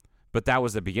 but that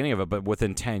was the beginning of it. But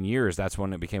within 10 years, that's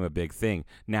when it became a big thing.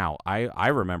 Now, I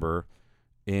remember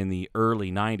in the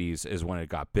early 90s is when it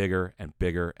got bigger and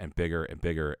bigger and bigger and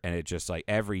bigger. And it just like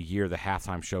every year the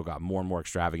halftime show got more and more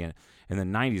extravagant. And the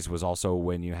 90s was also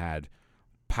when you had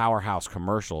powerhouse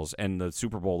commercials and the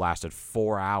Super Bowl lasted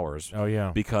 4 hours. Oh,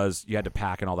 yeah. Because you had to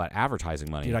pack in all that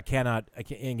advertising money. Dude, again,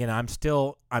 I'm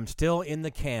still in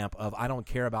the camp of I don't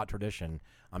care about tradition.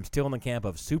 I'm still in the camp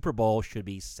of Super Bowl should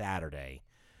be Saturday.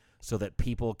 so that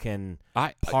people can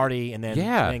I- party and then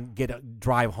yeah.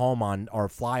 drive home on or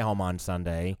fly home on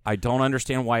Sunday. I don't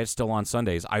understand why it's still on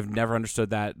Sundays. I've never understood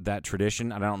that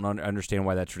tradition. I don't understand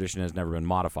why that tradition has never been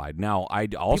modified. Now, I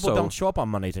also People don't show up on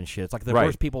Mondays and shit. It's like the Right.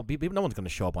 worst people. No one's going to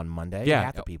show up on Monday. yeah,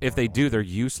 Half the people if they aren't. do, they're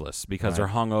useless because Right.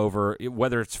 they're hungover.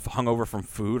 Whether it's hungover from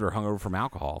food or hungover from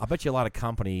alcohol, I bet you a lot of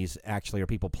companies actually or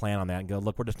people plan on that and go,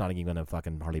 look, we're just not even going to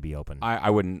fucking hardly be open. I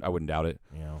wouldn't doubt it.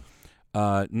 You know.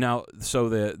 Now, so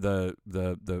the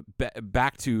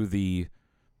back to the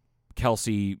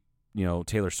Kelsey,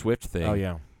 Taylor Swift thing. Oh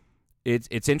yeah.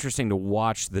 It's interesting to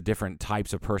watch the different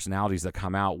types of personalities that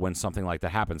come out when something like that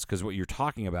happens, because what you're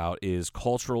talking about is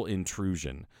cultural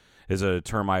intrusion, is a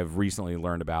term I've recently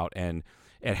learned about, and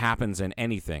it happens in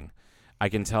anything. I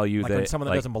can tell you Like that when someone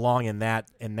that doesn't belong in that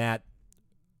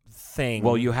thing.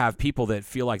 well, you have people that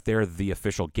feel like they're the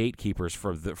official gatekeepers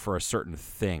for a certain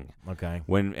thing. Okay.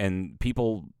 And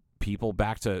people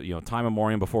back to time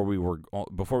immemorial, before we were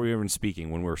even speaking,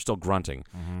 when we were still grunting,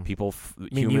 people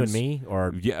You mean you and me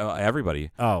or everybody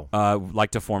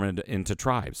like to form into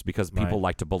tribes because people Right.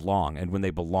 like to belong, and when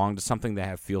they belong to something,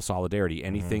 they feel solidarity.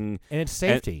 Anything and it's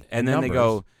safety. and then numbers. they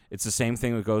go. It's the same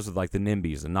thing that goes with like the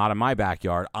NIMBYs, and not in my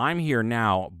backyard. I'm here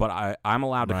now, but I'm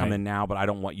allowed to come Right. in now, but I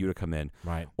don't want you to come in.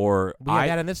 Right. Or We have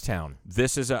that in this town.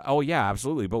 this is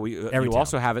absolutely. But you Every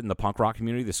also town. have it in the punk rock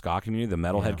community, the ska community, the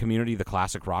metalhead Yeah. community, the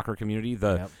classic rocker community,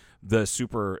 the Yep.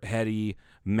 super heady,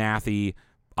 mathy.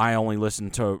 I only listen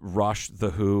to Rush, The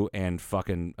Who, and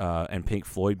fucking and Pink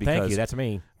Floyd because. Thank you. That's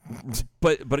me.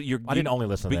 But I didn't only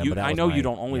listen to them, but that I was know my- you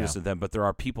don't only yeah. listen to them, but there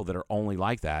are people that are only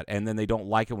like that, and then they don't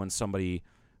like it when somebody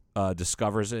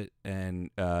discovers it and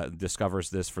discovers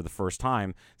this for the first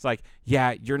time. It's like,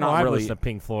 yeah, you're not I've really. listened to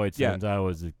Pink Floyd Yeah. since I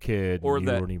was a kid. Or and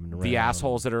you weren't even the around.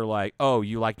 assholes that are like, oh,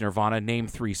 you like Nirvana? Name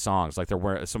 3 songs. Like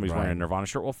somebody's wearing a Right. Nirvana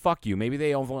shirt. Well, fuck you. Maybe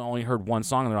they only heard one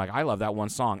song and they're like, I love that one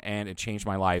song and it changed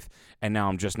my life, and now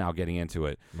I'm just now getting into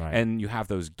it. Right. And you have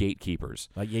those gatekeepers.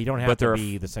 Like, you don't have But to they're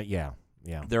be the same. Yeah.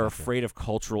 Yeah. They're gotcha. afraid of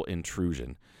cultural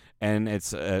intrusion, and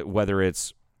it's whether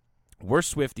it's we're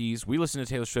Swifties, we listen to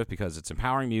Taylor Swift because it's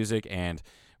empowering music, and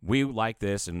we like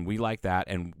this and we like that,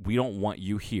 and we don't want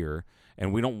you here,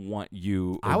 and we don't want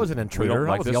you. I was an we intruder. don't I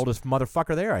like was this. the oldest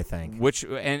motherfucker there, I think. Which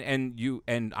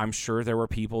and I'm sure there were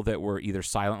people that were either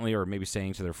silently or maybe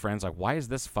saying to their friends like, "Why is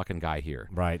this fucking guy here?"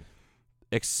 Right.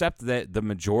 Except that the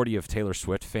majority of Taylor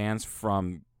Swift fans,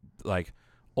 from like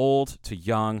old to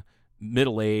young,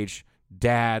 middle age,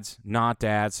 dads, not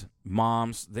dads,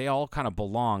 moms, they all kind of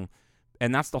belong.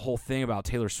 And that's the whole thing about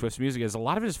Taylor Swift's music, is a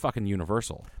lot of it is fucking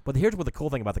universal. But here's what the cool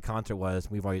thing about the concert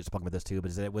was. We've already spoken about this too, but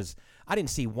is that I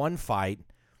didn't see one fight.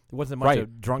 It wasn't a bunch Right.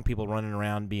 of drunk people running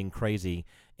around being crazy,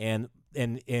 and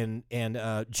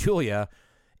Julia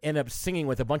ended up singing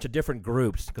with a bunch of different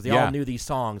groups because they Yeah. all knew these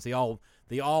songs. They all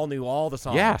knew all the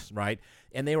songs, Yeah. right?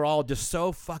 And they were all just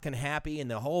so fucking happy, and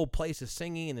the whole place is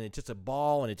singing, and it's just a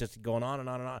ball, and it's just going on and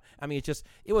on and on. I mean,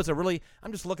 it was a really.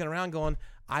 I'm just looking around, going,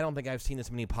 I don't think I've seen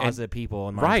this many positive people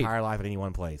in my Right. entire life at any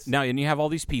one place. Now, and you have all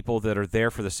these people that are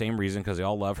there for the same reason because they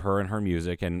all love her and her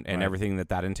music and Right. everything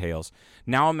that entails.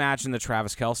 Now imagine that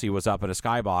Travis Kelce was up at a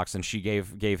skybox and she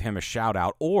gave him a shout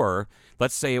out, or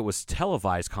let's say it was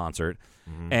televised concert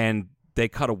and they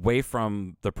cut away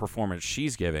from the performance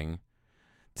she's giving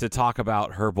to talk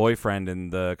about her boyfriend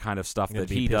and the kind of stuff You're that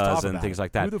gonna be he pissed does off and about things it.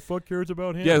 like that. Who the fuck cares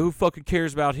about him? Yeah, who fucking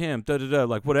cares about him? Da da da.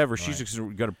 Like whatever. She's Right.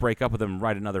 just gonna break up with him and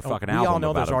write another fucking we album. all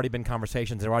know about there's him. already been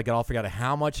conversations. They've already got all figured out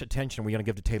how much attention we're going to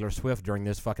give to Taylor Swift during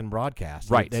this fucking broadcast.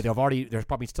 Right. They've already. There's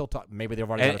probably still maybe they've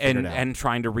already got it and figured out. and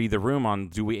trying to read the room on,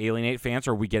 do we alienate fans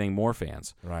or are we getting more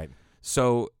fans? Right.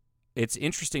 So it's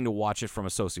interesting to watch it from a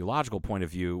sociological point of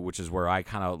view, which is where I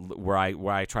kind of where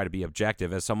I try to be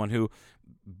objective as someone who,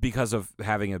 because of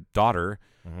having a daughter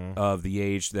of the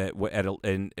age that at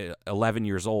 11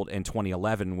 years old in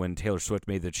 2011, when Taylor Swift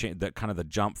made the kind of the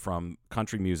jump from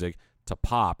country music to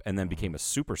pop and then became a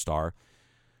superstar.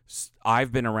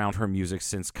 I've been around her music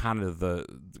since kind of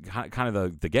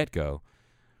the get go.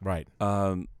 Right.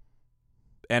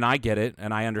 And I get it,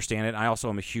 and I understand it. I also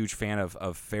am a huge fan of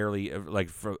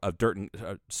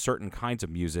certain kinds of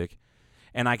music,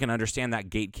 and I can understand that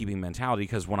gatekeeping mentality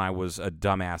because when I was a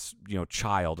dumbass,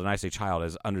 child, and I say child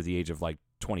as under the age of like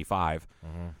 25,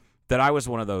 that I was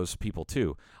one of those people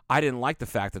too. I didn't like the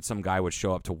fact that some guy would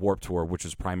show up to Warped Tour, which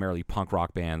was primarily punk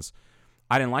rock bands.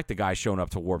 I didn't like the guy showing up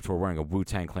to Warped Tour wearing a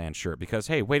Wu-Tang Clan shirt because,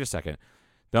 hey, wait a second.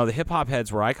 No, the hip-hop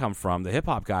heads where I come from, the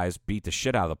hip-hop guys beat the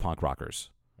shit out of the punk rockers.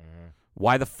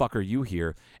 Why the fuck are you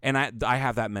here? And I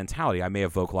have that mentality. I may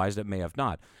have vocalized it, may have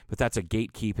not. But that's a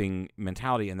gatekeeping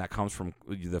mentality, and that comes from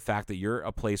the fact that you're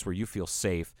a place where you feel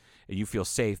safe you feel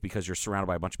safe because you're surrounded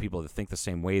by a bunch of people that think the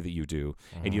same way that you do,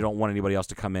 and you don't want anybody else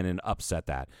to come in and upset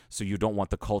that. So you don't want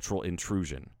the cultural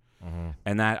intrusion.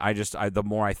 And that the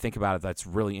more I think about it, that's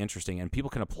really interesting. And people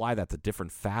can apply that to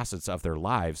different facets of their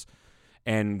lives,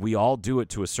 and we all do it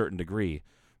to a certain degree.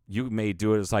 You may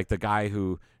do it as like the guy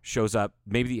who shows up.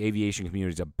 Maybe the aviation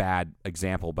community is a bad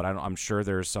example, but I'm sure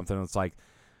there's something that's like,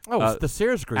 it's the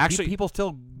Cirrus Group. Actually, people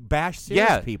still bash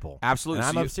Cirrus people. Absolutely.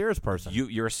 And So I'm a Cirrus person.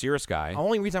 You're a Cirrus guy.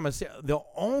 The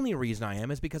only reason I am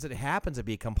is because it happens to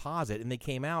be a composite, and they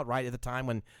came out right at the time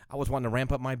when I was wanting to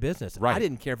ramp up my business. Right. I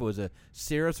didn't care if it was a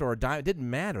Cirrus or a Diamond. It didn't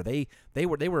matter. They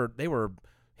were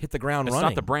hit the ground It's running.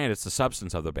 not the brand; it's the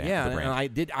substance of the band. Yeah, the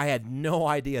brand. and I had no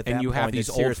idea at that And you point have that these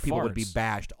old Cirrus people would be farts.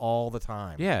 bashed all the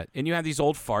time. Yeah, and you have these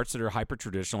old farts that are hyper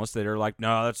traditionalists that are like,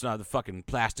 no, that's not the fucking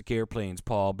plastic airplanes,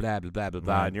 Paul. Blah blah blah blah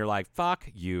blah. Right. And you're like, fuck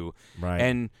you. Right.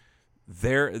 And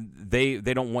they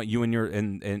don't want you in your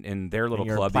in their little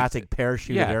Your club. plastic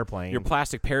parachuted airplane. Your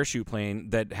plastic parachute plane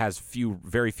that has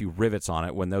very few rivets on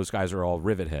it. When those guys are all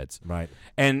rivet heads. Right.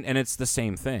 And it's the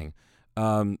same thing.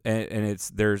 And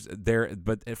it's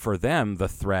but for them the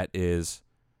threat is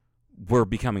we're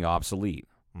becoming obsolete.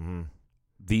 Mm-hmm.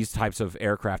 These types of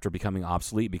aircraft are becoming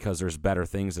obsolete because there's better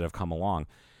things that have come along.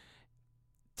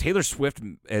 Taylor Swift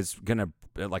is gonna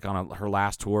her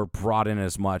last tour brought in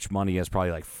as much money as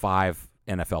probably like 5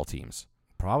 NFL teams,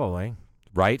 Probably.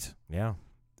 right? Yeah.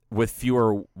 With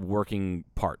fewer working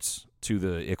parts to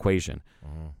the equation.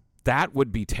 Mm-hmm. That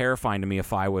would be terrifying to me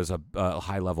if I was a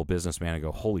high-level businessman and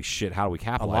go, holy shit, how do we A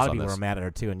capitalize lot of on people this? are mad at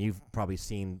her too, and you've probably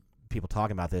seen people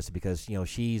talking about this because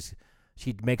she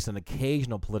makes an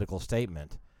occasional political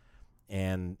statement,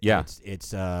 and Yeah.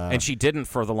 it's And she didn't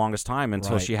for the longest time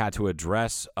until Right. she had to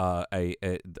address I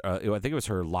think it was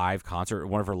her live concert,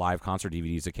 one of her live concert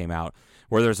DVDs that came out,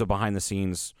 where there's a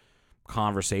behind-the-scenes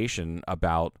conversation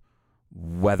about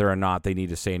whether or not they need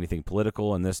to say anything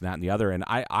political and this and that and the other. And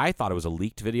I thought it was a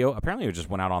leaked video. Apparently it just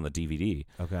went out on the DVD.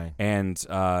 okay. And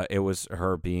it was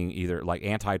her being either like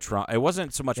anti-Trump. It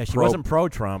wasn't so much Yeah, she pro. wasn't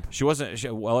pro-Trump. She wasn't. She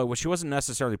wasn't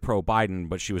necessarily pro-Biden,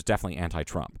 but she was definitely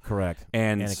anti-Trump. Correct.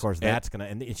 And of course, that's gonna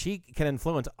and she can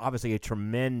influence obviously a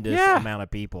tremendous Yeah. amount of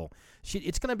people.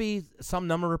 It's gonna be some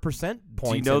number of percent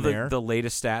points. Do you know in there. the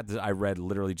latest stat that I read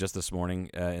literally just this morning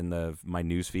in my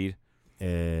news feed?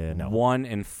 No. 1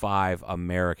 in 5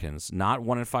 Americans, not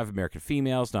 1 in 5 American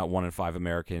females, not 1 in 5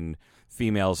 American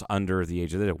females under the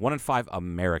age of 1 in 5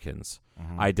 Americans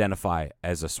identify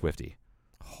as a Swiftie.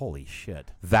 Holy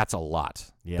shit. That's a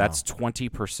lot. Yeah. That's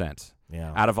 20%.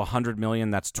 Yeah. Out of 100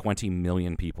 million, that's 20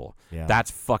 million people. Yeah.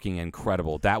 That's fucking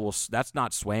incredible. That's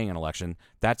not swaying an election.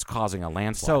 That's causing a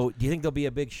landslide. So, do you think there'll be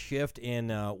a big shift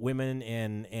in women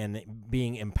and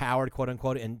being empowered, quote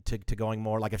unquote, and to going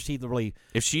more like if she really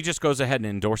if she just goes ahead and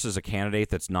endorses a candidate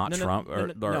that's not Trump,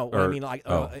 I mean like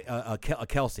a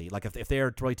Kelsey, like if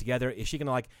they're really together, is she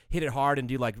gonna like hit it hard and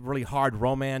do like really hard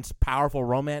romance, powerful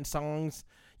romance songs?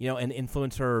 And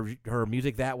influence her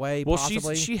music that way. Well,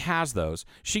 possibly? she has those.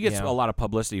 She gets Yeah. a lot of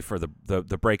publicity for the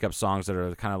breakup songs that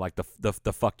are kind of like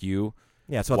the fuck you.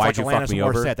 Yeah, so it's Why'd like you fuck Alanis me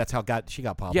over? Morissette. That's how she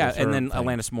got popular. Yeah, It's her and then thing.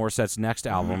 Alanis Morissette's next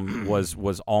album was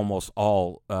almost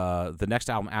all the next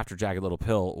album after Jagged Little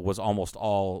Pill was almost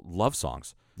all love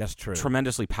songs. That's true.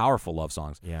 Tremendously powerful love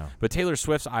songs. Yeah. But Taylor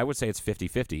Swift's, I would say it's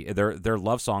 50-50. They're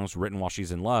love songs written while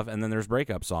she's in love, and then there's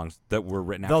breakup songs that were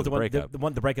written after the breakup.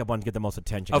 The breakup ones get the most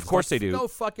attention. Of It's course like, they do. Go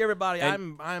fuck everybody.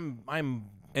 And- I'm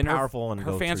And powerful and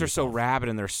her go fans through are so yourself. rabid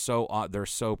and they're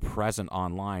so present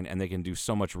online, and they can do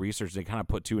so much research. They kind of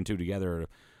put 2 and 2 together.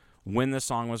 When the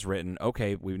song was written,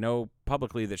 okay, we know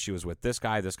publicly that she was with this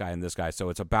guy, and this guy, so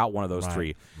it's about one of those Right,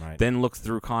 three. right. Then look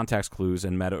through context clues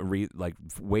and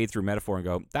wade through metaphor and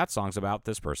go, that song's about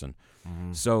this person.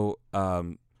 Mm-hmm. So,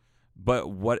 but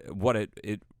what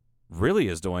it really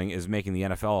is doing is making the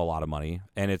NFL a lot of money,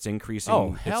 and it's increasing.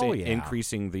 Oh, hell yeah.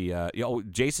 Increasing the.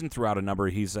 Jason threw out a number.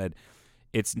 He said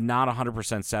it's not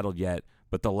 100% settled yet,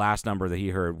 but the last number that he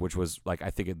heard, which was like I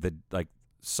think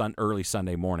early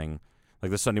Sunday morning. Like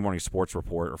the Sunday morning sports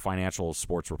report or financial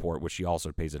sports report, which he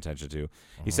also pays attention to.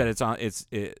 He said it's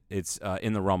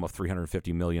in the realm of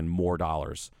 $350 million more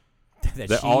dollars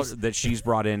that she's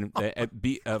brought in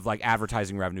of like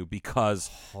advertising revenue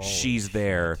because she's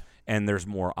there and there's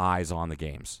more eyes on the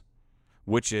games,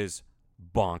 which is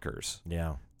bonkers.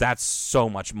 Yeah. That's so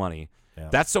much money. Yeah.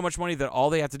 That's so much money that all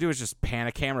they have to do is just pan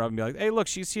a camera up and be like, hey, look,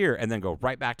 she's here, and then go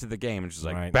right back to the game and just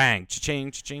like, Right. bang,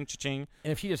 cha-ching, cha-ching, cha-ching.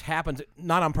 And if she just happens,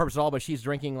 not on purpose at all, but she's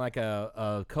drinking like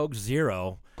a Coke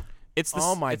Zero. It's the,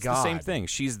 Oh, my it's the same God. thing.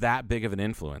 She's that big of an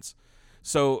influence.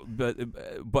 So, but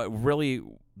really,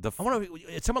 I wonder if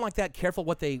it's someone like that careful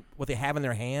what they have in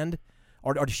their hand,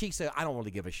 Or does she say, I don't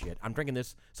really give a shit. I'm drinking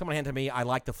this. Someone hand it to me. I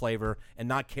like the flavor and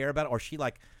not care about it. Or she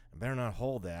like, I better not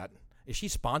hold that. Is she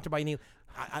sponsored by any?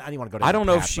 I didn't want to go down I don't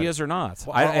that know path, if she but- is or not.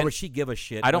 Or would she give a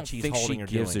shit? I what don't she's think she holding or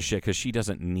gives doing? a shit because she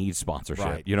doesn't need sponsorship.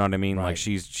 Right. You know what I mean? Right. Like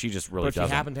she just really But if doesn't.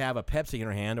 you happen to have a Pepsi in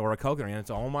her hand or a Coke in her hand,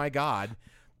 it's oh my god,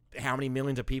 how many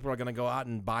millions of people are going to go out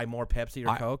and buy more Pepsi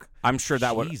or Coke? I'm sure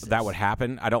that Jesus. would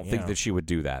happen. I don't think Yeah. that she would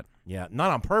do that. Yeah, not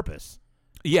on purpose.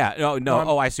 Yeah, no. I'm-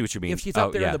 Oh, I see what you mean. If she's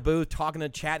up there yeah. in the booth talking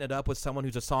and chatting it up with someone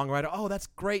who's a songwriter, oh, that's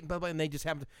great, blah, blah, and they just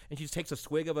happen to, and she just takes a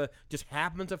swig of just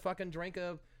happens to fucking drink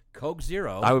a Coke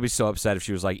Zero. I would be so upset if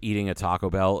she was like eating a Taco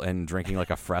Bell and drinking like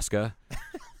a Fresca.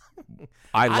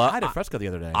 I had a Fresca the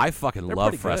other day. I fucking They're love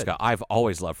pretty Fresca. good. I've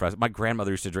always loved Fresca. My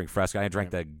grandmother used to drink Fresca. I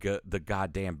drank the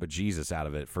goddamn bejesus out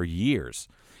of it for years.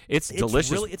 It's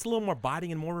delicious. Really, it's a little more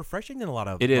biting and more refreshing than a lot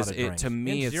of It is. lot of It, drinks. to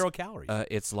me, And it's zero calories.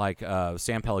 It's like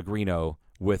San Pellegrino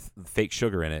with fake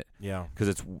sugar in it. Yeah. because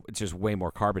it's just way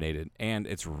more carbonated and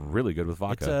it's really good with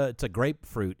vodka. It's a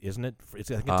grapefruit, isn't it? I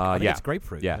think yeah. it's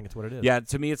grapefruit. Yeah, I think it's what it is. Yeah,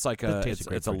 to me, it's like Doesn't taste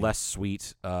it's a grapefruity. less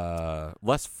sweet,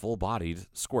 less full-bodied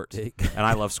squirt, and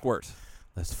I love squirt.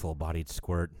 That's full-bodied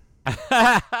squirt.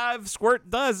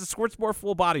 Squirt's more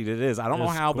full-bodied. It is. I don't know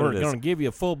how, but it is. Going to give you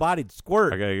a full-bodied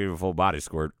squirt. I gotta give you a full-body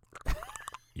squirt.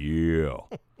 Yeah,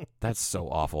 that's so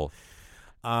awful.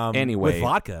 Anyway, with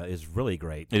vodka is really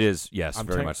great. It is. Yes, I'm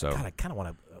very telling- much so. God, I kind of want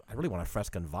to. I really want a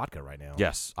Fresca and vodka right now.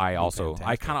 Yes, I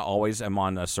fantastic. kind of always am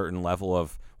on a certain level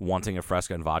of wanting a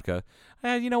Fresca and vodka.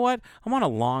 You know what? I'm on a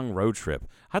long road trip.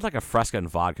 I'd like a Fresca and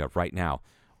vodka right now.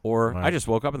 Or I Right. just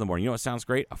woke up in the morning. You know what sounds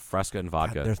great? A Fresca and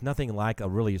vodka. God, there's nothing like a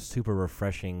really super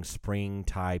refreshing spring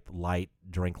type light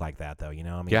drink like that, though. You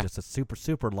know, I mean, Yeah. just a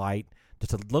super light,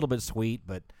 just a little bit sweet,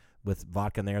 but with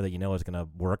vodka in there that you know is going to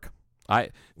work.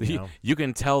 You know? You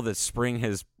can tell that spring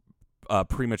has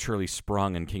prematurely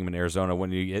sprung in Kingman, Arizona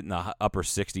when you get in the upper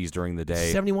 60s during the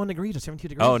day. 71 degrees or 72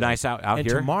 degrees. Oh, nice out and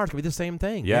here. tomorrow's going to be the same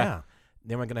thing. Yeah.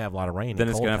 Then we're going to have a lot of rain. Then and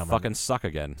it's cold gonna coming. fucking suck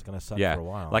again. It's going to suck Yeah, for a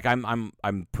while. like I'm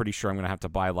pretty sure I'm gonna have to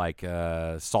buy like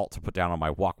salt to put down on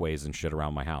my walkways and shit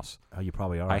around my house. Oh, you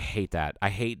probably are. I hate that. I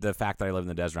hate the fact that I live in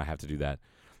the desert and I have to do that.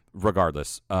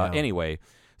 Regardless. Yeah. Anyway,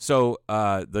 so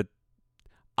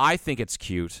I think it's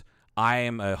cute. I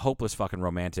am a hopeless fucking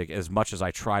romantic as much as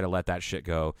I try to let that shit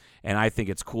go. And I think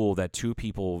it's cool that two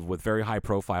people with very high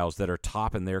profiles that are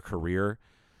top in their career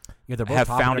Yeah, they're both have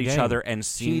top in found their each game. other and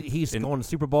seen. He's going to the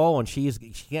Super Bowl, and she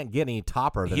can't get any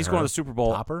topper. Than He's her. going to the Super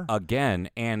Bowl Topper? again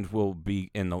and will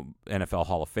be in the NFL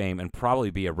Hall of Fame and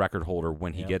probably be a record holder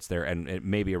when he gets there, and it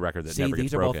may be a record that See, never these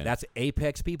gets are broken. both. That's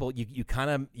apex people. You kind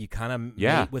of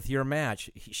Yeah. mate with your match.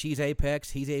 She's apex.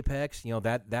 He's apex. You know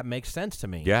that makes sense to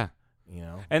me. yeah. You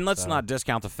know. And let's So- not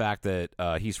discount the fact that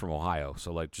he's from Ohio.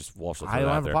 So, like, just we'll also throw I don't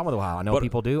that have out a there. problem with Ohio. I know But-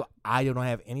 people do. I don't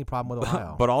have any problem with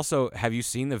Ohio. But also, have you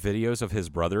seen the videos of his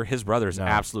brother? His brother's No.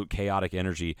 absolute chaotic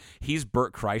energy. He's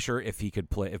Bert Kreischer if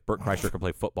Bert Kreischer could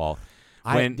play football.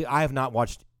 I have not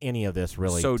watched any of this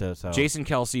really. So, so Jason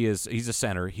Kelsey he's a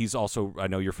center. He's also, I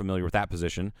know you're familiar with that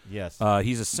position. yes.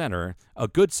 He's a center, a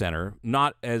good center,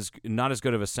 not as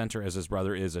good of a center as his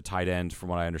brother is a tight end, from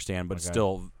what I understand, but Okay.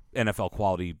 still NFL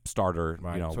quality starter,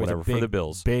 right. you know, So he's a whatever for big- the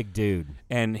Bills. Big dude.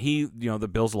 And the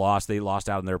Bills lost. They lost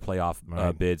out in their playoff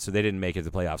Right. bid, so they didn't make it to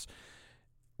the playoffs.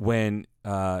 When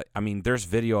there's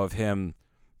video of him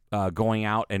going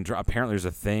out and apparently there's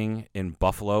a thing in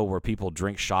Buffalo where people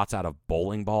drink shots out of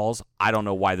bowling balls. I don't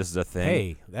know why this is a thing.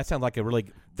 Hey, that sounds like a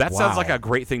really. That sounds like wow. a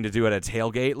great thing to do at a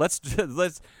tailgate. Let's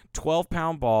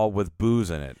 12-pound ball with booze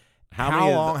in it.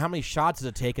 How many shots does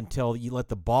it take until you let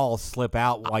the ball slip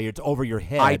out while it's over your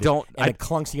head? And it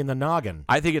clunks you in the noggin.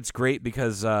 I think it's great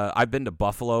because I've been to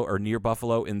Buffalo or near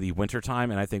Buffalo in the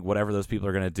wintertime, and I think whatever those people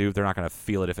are going to do, they're not going to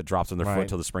feel it if it drops on their foot Right.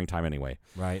 until the springtime anyway.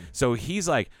 Right. So he's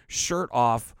like shirt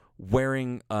off,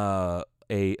 wearing a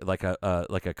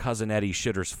Cousin Eddie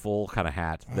Shitter's Full kind of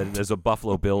hat that is a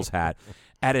Buffalo Bills hat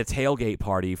at a tailgate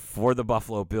party for the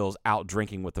Buffalo Bills, out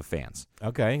drinking with the fans.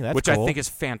 Okay, that's Which cool. I think is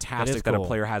fantastic that a cool.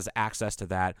 player has access to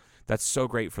that. That's so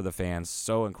great for the fans.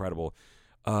 So incredible.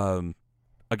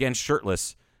 Again,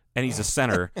 shirtless, and he's a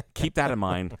center. Keep that in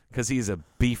mind because he's a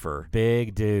beefer.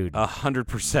 Big dude.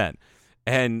 100%.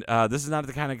 And this is not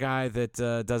the kind of guy that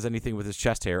does anything with his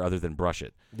chest hair other than brush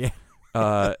it. Yeah.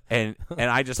 And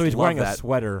I just So he's love wearing that. a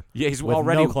sweater. Yeah, he's with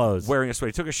already no clothes. wearing a sweater.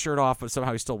 He took his shirt off, but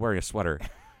somehow he's still wearing a sweater.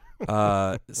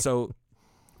 So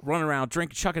running around,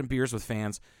 chucking beers with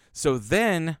fans. So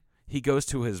then he goes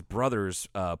to his brother's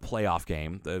playoff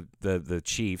game, the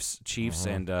Chiefs,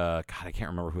 and God, I can't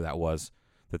remember who that was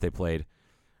that they played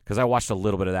because I watched a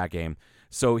little bit of that game.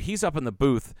 So he's up in the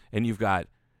booth, and you've got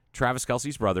Travis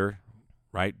Kelce's brother,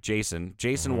 right, Jason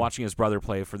watching his brother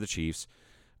play for the Chiefs.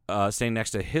 standing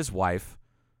next to his wife.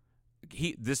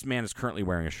 This man is currently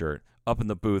wearing a shirt up in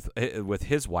the booth with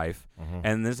his wife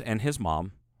and his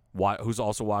mom, who's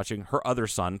also watching her other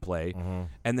son play,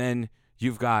 and then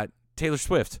you've got Taylor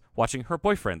Swift watching her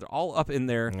boyfriend. They're all up in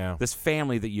there. Yeah. This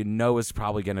family that you know is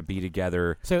probably going to be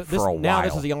together for a while. Now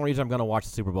this is the only reason I'm going to watch the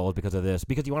Super Bowl is because of this.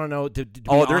 Because you want to know,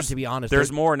 to be honest.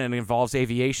 There's more, and it involves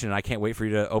aviation, and I can't wait for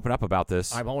you to open up about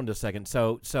this. I'm on a second.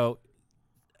 There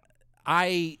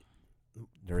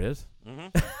is?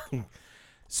 Mm-hmm.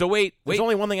 So wait. There's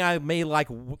only one thing I may like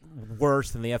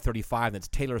worse than the F-35, and that's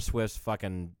Taylor Swift's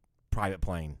fucking private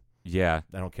plane. Yeah.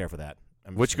 I don't care for that.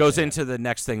 Which goes into the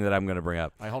next thing that I'm going to bring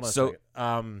up. Hold on a second.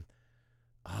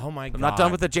 Oh, my God. I'm not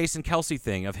done with the Jason Kelsey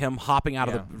thing of him hopping out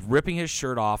of ripping his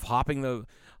shirt off,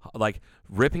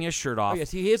 ripping his shirt off. Oh,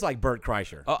 yes, he is like Bert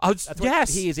Kreischer.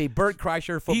 Yes. He is a Bert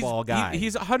Kreischer football guy.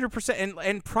 He's 100%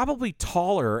 and probably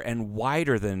taller and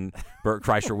wider than Bert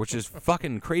Kreischer, which is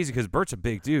fucking crazy because Bert's a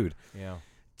big dude. Yeah.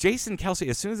 Jason Kelsey,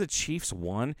 as soon as the Chiefs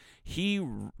won, he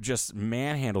just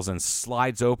manhandles and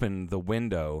slides open the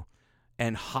window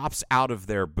and hops out of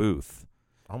their booth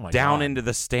down into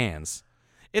the stands.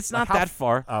 It's not that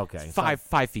far. Okay. 5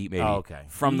 feet maybe. Oh, okay.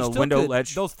 From the window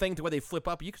ledge. Those things where they flip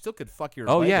up, you still could fuck your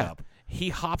leg up. He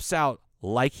hops out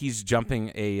like he's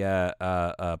jumping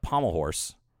a pommel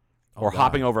horse. Or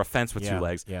hopping over a fence with 2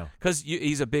 legs. Yeah. Because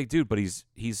he's a big dude, but he's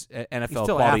NFL He's still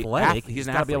quality. athletic. He's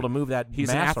got to be able to move that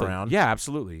mass around. Yeah,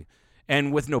 absolutely.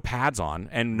 And with no pads on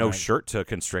and no shirt to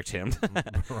constrict him.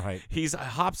 Right. He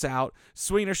hops out,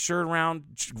 swinging his shirt around,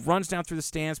 runs down through the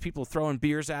stands, people throwing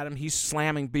beers at him. He's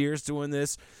slamming beers, doing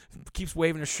this, keeps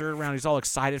waving his shirt around. He's all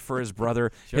excited for his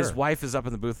brother. Sure. His wife is up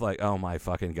in the booth like, oh, my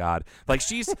fucking God. Like,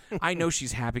 I know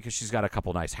she's happy because she's got a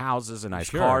couple nice houses and nice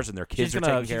cars and their kids are taken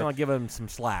care of. She's going to give him some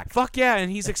slack. Fuck yeah, and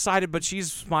he's excited, but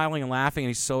she's smiling and laughing, and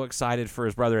he's so excited for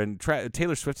his brother. And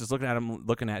Taylor Swift is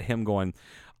looking at him going,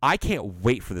 I can't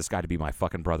wait for this guy to be my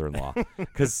fucking brother-in-law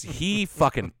because he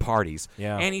fucking parties.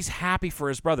 Yeah. And he's happy for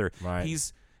his brother. Right.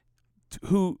 He's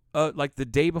like the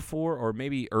day before or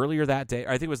maybe earlier that day,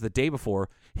 I think it was the day before,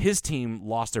 his team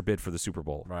lost their bid for the Super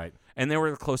Bowl. Right. And they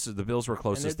were the closest, the Bills were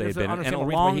closest they'd been in a reason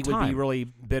long he time. would be really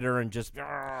bitter and just...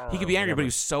 He could be angry, but he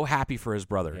was so happy for his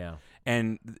brother. Yeah.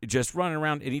 And just running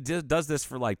around, and he does this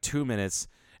for like 2 minutes,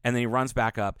 and then he runs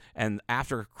back up, and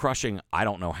after crushing I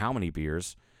don't know how many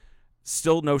beers,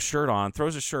 still no shirt on,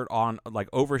 throws his shirt on like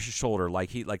over his shoulder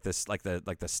like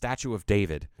the statue of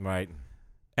David. Right.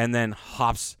 And then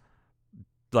hops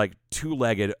like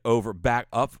 2-legged over back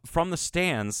up from the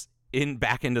stands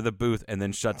back into the booth and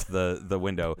then shuts the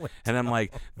window. And I'm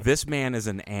like, this man is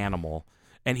an animal.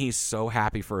 And he's so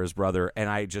happy for his brother, and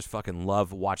I just fucking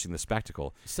love watching the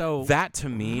spectacle. So that, to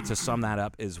me, to sum that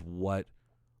up, is what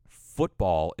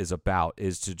football is about,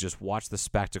 is to just watch the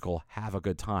spectacle, have a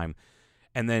good time.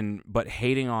 And then, but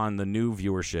hating on the new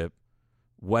viewership,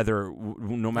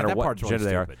 no matter what gender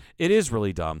they are, it is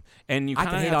really dumb. And you I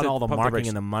kind of hate on all the marketing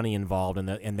and the money involved and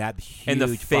that huge and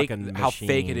the fake, fucking how machine.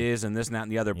 fake it is, and this and that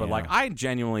and the other. But Yeah. like, I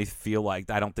genuinely feel like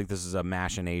I don't think this is a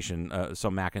machination,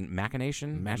 some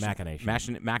machination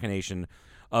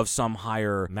of some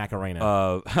higher Macarena.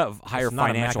 Of higher It's not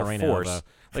a financial Macarena force.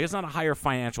 Like, it's not a higher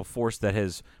financial force that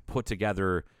has put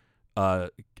together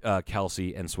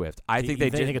Kelsey and Swift. I think they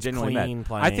think it's genuinely clean met.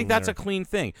 playing I think that's or- a clean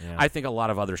thing. Yeah. I think a lot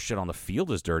of other shit on the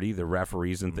field is dirty, the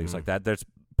referees and things like that. There's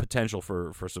potential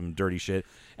for some dirty shit,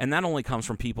 and that only comes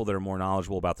from people that are more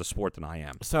knowledgeable about the sport than I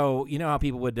am. So, you know how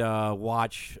people would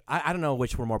watch, I don't know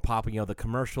which were more popular, the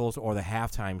commercials or the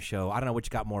halftime show. I don't know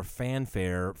which got more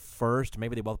fanfare first.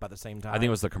 Maybe they both about the same time. I think it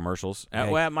was the commercials.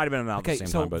 Okay. Well, it might have been about the same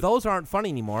so time. But those aren't funny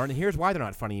anymore, and here's why they're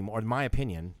not funny anymore, in my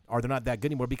opinion, or they're not that good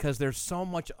anymore, because there's so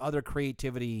much other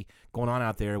creativity going on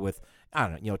out there with, I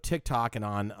don't know, TikTok and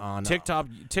on TikTok,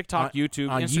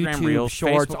 YouTube, on Instagram YouTube, Reels,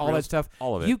 Shorts, Facebook all Reels, that stuff.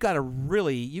 all of it. You've got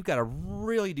to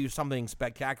really do something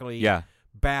spectacularly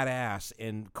badass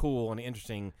and cool and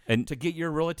interesting And- to get your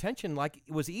real attention, like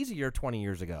it was easier 20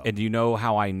 years ago. And do you know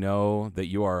how I know that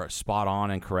you are spot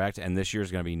on and correct, and this year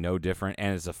is going to be no different,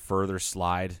 and it's a further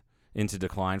slide into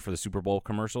decline for the Super Bowl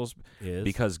commercials? Is?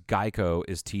 Because Geico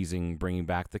is teasing bringing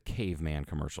back the caveman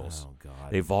commercials. Oh,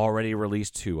 God. They've already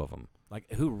released 2 of them. Like,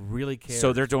 who really cares?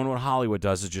 So they're doing what Hollywood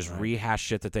does, is just rehash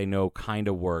shit that they know kind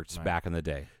of worked back in the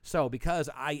day. So because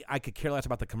I could care less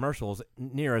about the commercials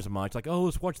near as much, like, oh,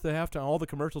 let's watch the halftime. All the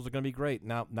commercials are going to be great.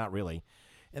 No, not really.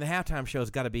 And the halftime show's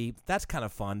got to be, that's kind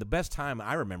of fun. The best time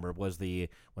I remember was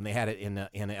when they had it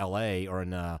in L.A. or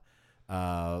in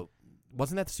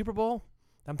wasn't that the Super Bowl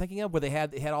I'm thinking of, where they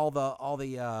had all the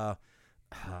well,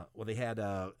 they had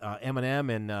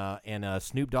Eminem and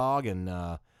Snoop Dogg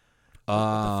and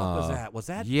What the fuck was that? Was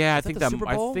that? Yeah, was I think the that. Super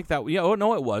Bowl? I think that. Yeah. Oh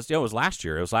no, it was. Yeah, it was last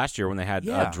year. It was last year when they had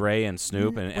Dre and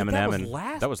Snoop and But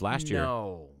Eminem that was last year.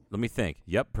 No. Let me think.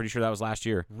 Yep, pretty sure that was last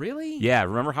year. Really? Yeah.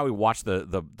 Remember how we watched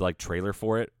the like trailer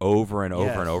for it over and over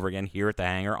Yes. and over again here at the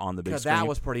hangar on the big screen? That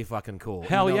was pretty fucking cool.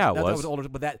 Hell You know, yeah, it that was. older,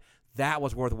 but that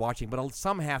was worth watching. But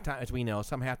some halftime, as we know,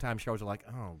 some halftime shows are like,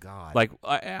 oh god. Like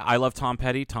I love Tom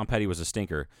Petty. Tom Petty was a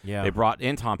stinker. Yeah. They brought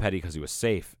in Tom Petty because he was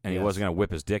safe and he Yes. wasn't going to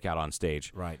whip his dick out on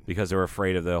stage. Right. Because they were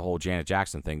afraid of the whole Janet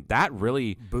Jackson thing. That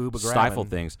really stifled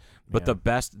things. But the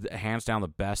best, hands down, the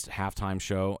best halftime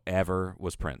show ever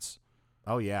was Prince.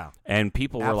 Oh yeah. And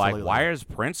people were Absolutely. like, "Why is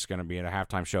Prince going to be at a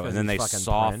halftime show?" 'Cause And then they he's fucking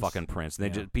saw Prince. fucking Prince.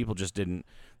 And Yeah. people just didn't.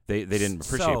 They didn't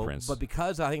appreciate Prince. But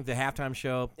because I think the halftime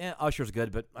show, Usher's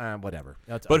good, but whatever.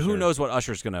 That's But who Usher. knows what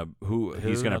Usher's gonna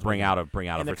he's gonna knows bring what- out of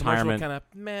And the retirement. kind of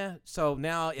meh. So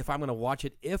now, if I'm going to watch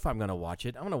it,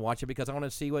 I'm going to watch it because I want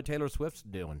to see what Taylor Swift's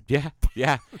doing. Yeah,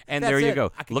 yeah. And That's there you it.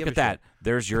 go. I could Look give at a that. shit.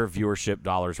 There's your viewership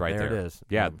dollars right There there. it is.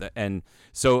 Yeah. Yeah. And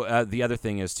so the other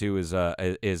thing is too is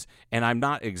and I'm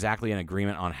not exactly in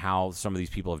agreement on how some of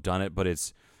these people have done it, but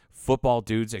it's football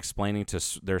dudes explaining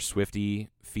to their Swiftie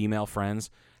female friends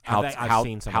I've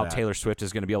seen some how of that. Taylor Swift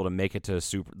is going to be able to make it to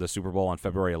the Super Bowl on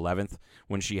February 11th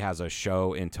when she has a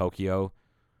show in Tokyo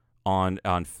on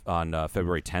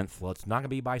February 10th. Well, it's not going to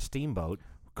be by Steamboat.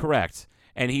 Correct.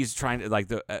 And he's trying to like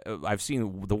I've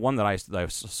seen the one that I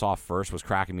saw first was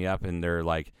cracking me up, and they're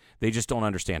like they just don't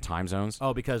understand time zones.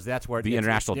 Oh, because that's where The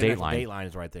international the dateline. Dateline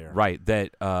is right there. Right.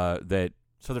 That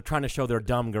So they're trying to show their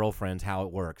dumb girlfriends how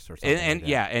it works, or something. and like that.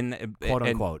 yeah, and Quote,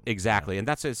 and- unquote. exactly, and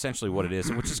that's essentially what it is,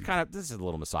 which is kind of this is a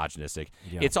little misogynistic.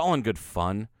 Yeah. It's all in good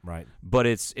fun, Right. but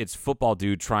it's football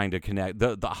dude trying to connect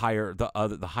the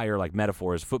higher like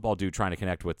metaphor is football dude trying to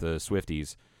connect with the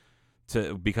Swifties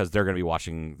because they're going to be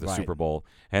watching the Right. Super Bowl,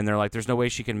 and they're like, "There's no way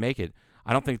she can make it."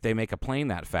 I don't think they make a plane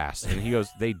that fast, and he goes,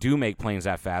 "They do make planes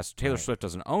that fast. Taylor Right. Swift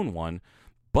doesn't own one,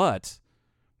 but."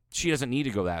 She doesn't need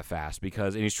to go that fast and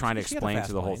he's trying to She had a explain fast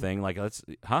to the whole plane. thing, like,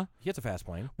 He gets a fast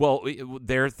plane. well,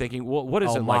 they're thinking, well, what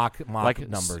is it mock like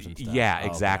numbers and stuff. Yeah, Oh, okay,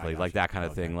 exactly, I like gotcha. that kind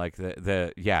of Okay. thing, like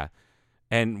the yeah.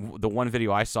 And the one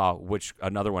video I saw, which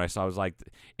another one I saw was like,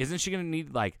 isn't she gonna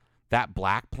need like that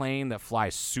black plane that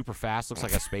flies super fast, looks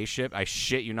like a spaceship? I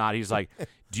shit you not. He's like,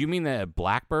 do you mean the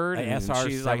Blackbird? The And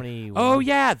she's like, SR-71? oh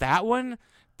yeah, that one.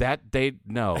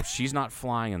 No, she's not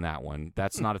flying in that one.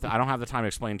 That's not. I don't have the time to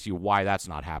explain to you why that's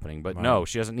not happening. But no,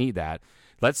 she doesn't need that.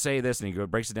 Let's say this, and he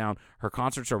breaks it down. Her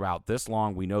concerts are about this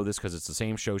long. We know this because it's the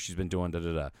same show she's been doing.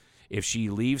 If she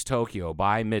leaves Tokyo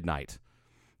by midnight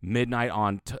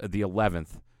on the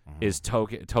 11th is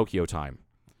Tokyo time.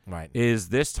 Right. Is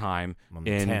this time On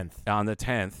the 10th. on the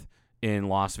 10th in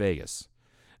Las Vegas?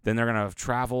 Then they're gonna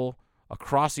travel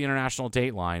across the international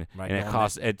date line, Right, and going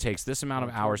it takes this amount of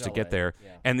going hours towards to get LA, there. yeah.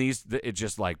 And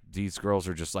these girls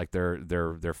are just like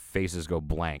their faces go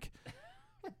blank.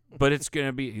 But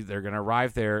they're gonna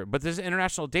arrive there. But this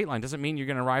international date line doesn't mean you're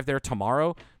gonna arrive there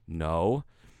tomorrow. No.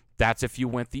 That's if you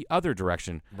went the other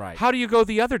direction. Right. How do you go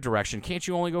the other direction? Can't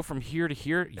you only go from here to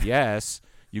here? Yes.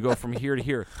 You go from here to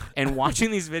here. And watching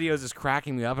these videos is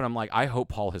cracking me up, and I'm like, I hope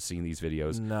Paul has seen these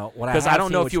videos. No, because I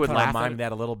don't know if you would laugh remind at me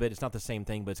that a little bit. It's not the same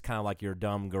thing, but it's kind of like your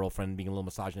dumb girlfriend being a little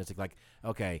misogynistic. Like,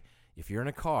 okay, if you're in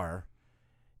a car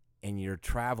and you're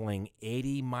traveling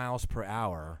 80 miles per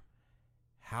hour,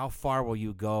 how far will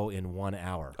you go in 1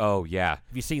 hour? Oh, yeah.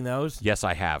 Have you seen those? Yes,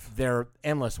 I have. There are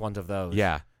endless ones of those.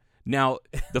 Yeah. Now,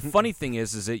 the funny thing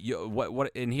is that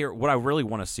what I really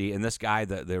want to see, and this guy,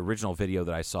 the original video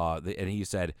that I saw, and he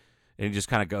said, and he just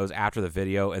kind of goes after the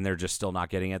video, and they're just still not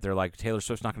getting it. They're like, Taylor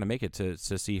Swift's not going to make it to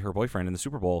see her boyfriend in the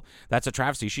Super Bowl. That's a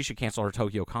travesty. She should cancel her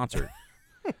Tokyo concert.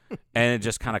 And it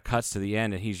just kind of cuts to the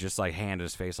end, and he's just like hand in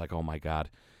his face, like, oh my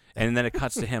God. And then it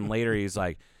cuts to him later. He's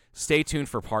like, stay tuned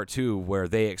for part 2, where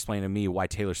they explain to me why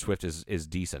Taylor Swift is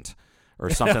decent. Or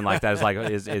something like that. Is like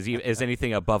is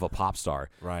anything above a pop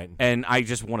star, Right. And I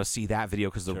just want to see that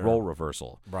video because the Sure. role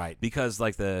reversal, Right. Because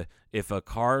like if a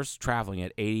car's traveling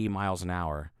at 80 miles an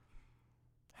hour,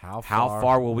 How how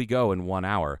far will we go in 1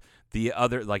 hour? The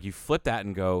other, like, you flip that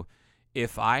and go,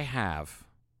 if I have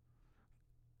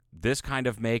this kind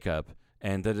of makeup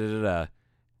and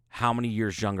how many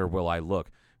years younger will I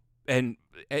look? And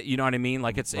you know what I mean?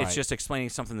 Like it's Right. just explaining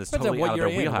something that's Depends on totally what out of you're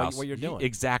their in, wheelhouse. what you're doing.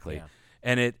 Exactly. Yeah.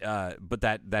 And but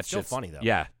that's Still just funny, though.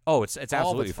 Yeah. Oh, it's All of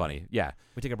absolutely it's funny. Yeah.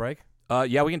 We take a break?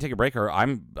 Yeah, we can take a break. Or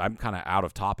I'm kind of out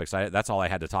of topics. That's all I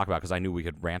had to talk about because I knew we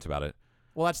could rant about it.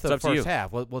 Well, that's It's the up to you. first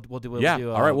half. We'll do. Yeah.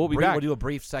 Do, All right, we'll be back. We'll do a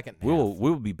brief second half.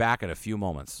 We'll be back in a few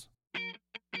moments.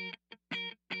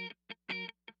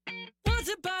 Once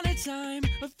upon a time,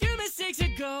 a few mistakes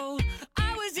ago,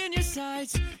 I was in your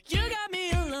sights. You got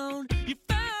me alone. You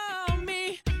found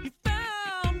me. You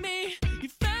found me. You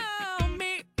found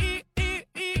me.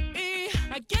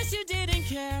 I guess you didn't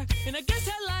care, and I guess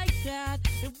I like that.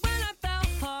 And when I fell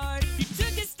hard, you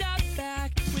took a step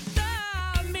back.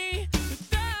 Without me,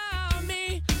 without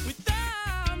me,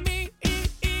 without me.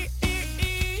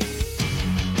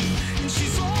 And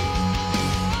she's long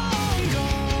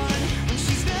gone, and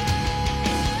she's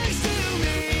next to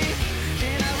me.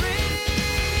 And I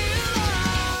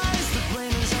realize the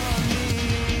blame is on me.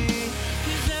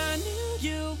 'Cause I knew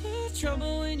you were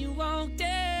trouble when you walked in.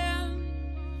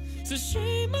 So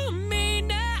shame on me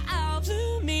now,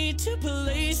 blew me to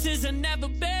places I've never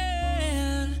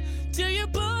been. Till you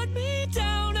put me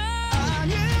down. I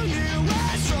knew you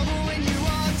was trouble when you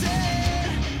walked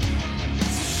in.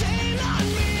 So shame on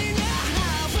me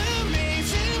now, blew me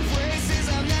to places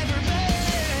I've never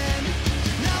been.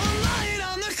 Now I'm lying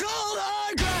on the cold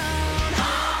hard ground.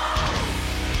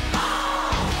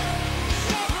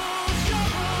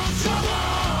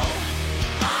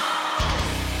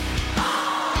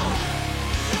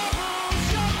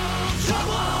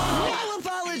 Trouble. No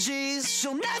apologies,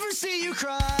 she'll never see you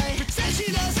cry. Pretend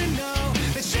she doesn't know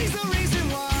that she's the reason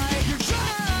why you're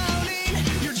drowning,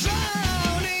 you're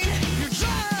drowning, you're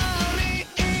drowning.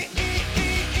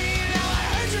 Now I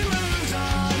heard you moved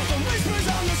on from whispers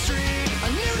on the street. A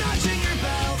new notch in your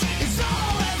belt, it's all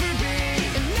I'll ever be.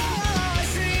 And now I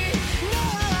see,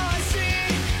 now I see,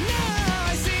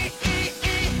 now I see.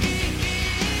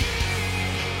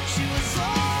 She was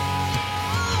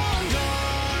long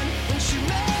gone when she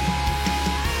met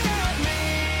me,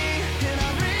 and I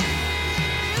realized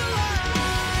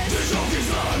the joke is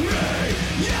on me.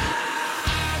 Yeah,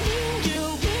 I knew you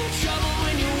were trouble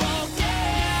when you walked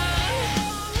in.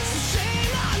 So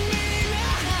shame on me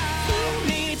now, blew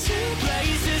me to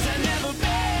places I've never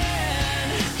been.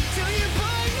 Till you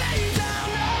put me down.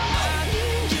 I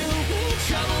knew you were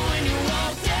trouble when you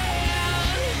walked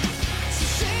in. So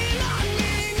shame on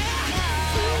me now,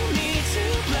 blew me to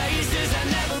places I've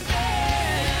never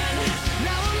been.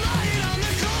 Now I'm lying on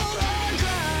the cold hard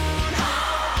ground.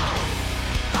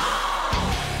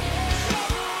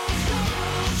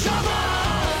 Trouble.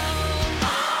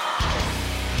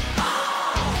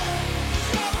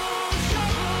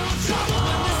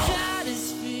 When the saddest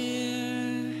fear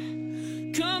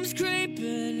comes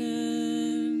creeping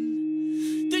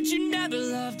in, that you never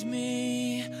loved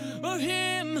me or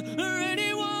him or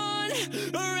anyone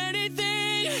or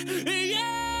anything.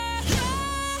 Yeah,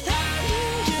 I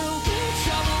knew you were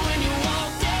trouble when you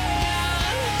walked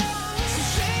in. So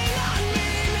shame on me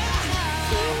now,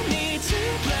 blew me to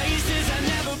places I've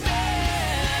never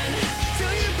been.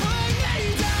 Till you put me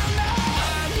down.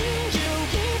 I knew you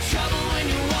were trouble when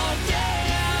you walked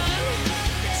in.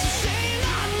 So shame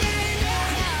on me now,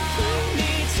 blew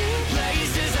me to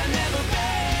places I've never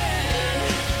been.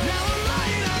 Now I'm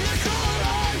lying on the cold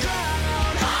hard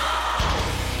ground.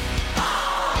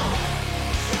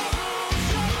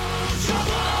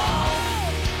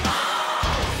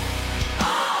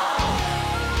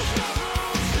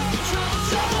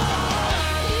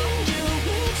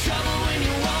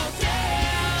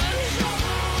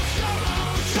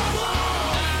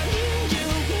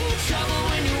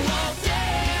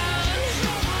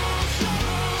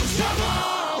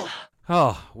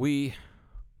 Oh, we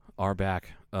are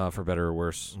back for better or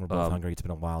worse. We're both hungry. It's been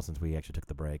a while since we actually took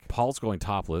the break. Paul's going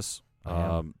topless. I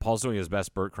am. Paul's doing his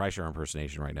best Bert Kreischer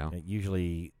impersonation right now.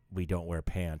 Usually we don't wear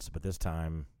pants, but this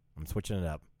time I'm switching it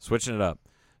up. Switching it up.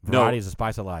 Variety is the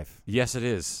spice of life. Yes, it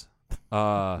is.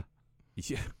 Yeah.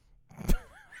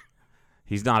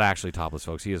 He's not actually topless,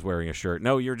 folks. He is wearing a shirt.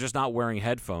 No, you're just not wearing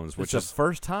headphones, which It's is the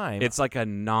first time. It's like a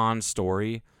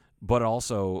non-story, but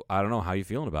also I don't know how you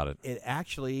feeling about it.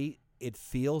 It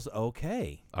feels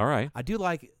okay. All right. I do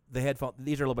like the headphones.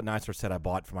 These are a little bit nicer set I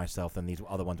bought for myself than these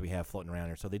other ones we have floating around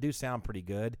here. So they do sound pretty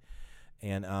good,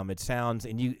 and it sounds.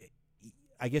 And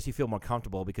I guess you feel more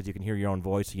comfortable because you can hear your own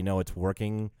voice. So you know it's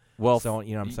working. Well, so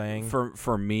you know what I'm saying.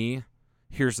 For me,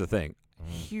 here's the thing.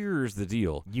 Here's the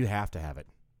deal. You have to have it.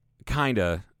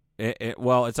 Kinda.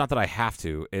 Well, it's not that I have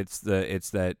to. It's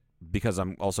that because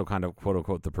I'm also kind of quote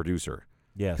unquote the producer.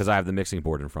 Yes. Because I have the mixing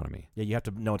board in front of me. Yeah, you have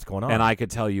to know what's going on. And I could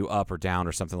tell you up or down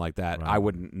or something like that. Right. I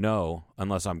wouldn't know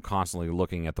unless I'm constantly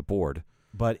looking at the board.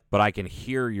 But I can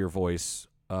hear your voice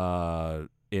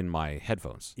in my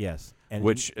headphones. Yes. And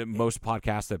most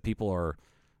podcasts that people are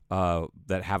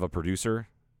that have a producer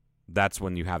that's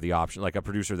when you have the option, like a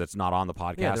producer that's not on the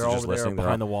podcast, Yeah, they're is just over there listening.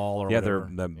 behind the wall or yeah, whatever.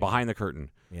 they're behind the curtain.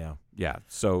 Yeah. Yeah,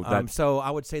 so that So I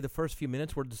would say the first few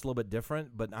minutes were just a little bit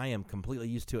different, but I am completely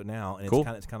used to it now, and Cool.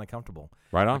 it's kind of comfortable.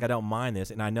 right on. Like I don't mind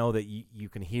this, and I know that you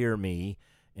can hear me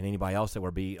and anybody else that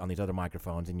would be on these other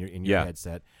microphones in your Yeah.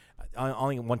 headset.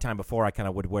 Only one time before I kind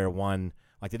of would wear one,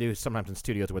 like they do sometimes in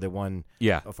studios where they one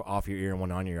Yeah. off your ear and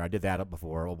one on your ear. I did that up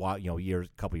before a while,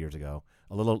 couple years ago.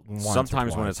 A little. Once or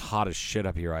Sometimes when twice. it's hot as shit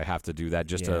up here, I have to do that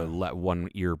just Yeah. to let one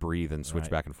ear breathe and switch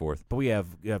Right. back and forth. But we have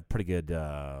pretty good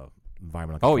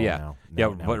environmental Oh control yeah, now. yeah.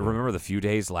 Now But we do. remember the few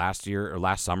days last year or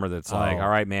last summer that's like, Oh. all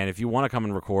right, man, if you want to come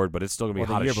and record, but it's still gonna be Well,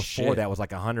 hot the year as before shit. that was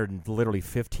like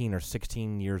 115 or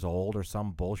 16 years old or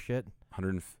some bullshit.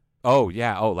 100. Oh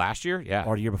yeah. Oh, last year. Yeah.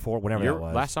 Or the year before, whenever Year- that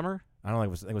was. last summer. I don't think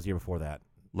it was. I think it was the year before that.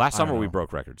 Last I summer don't we know.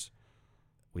 broke records.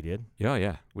 We did. Yeah,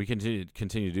 yeah. We continue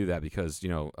to do that because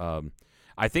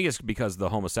I think it's because the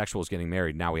homosexual is getting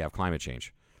married. Now we have climate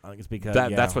change. I think it's because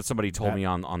That's what somebody told that- me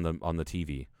on the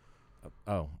TV,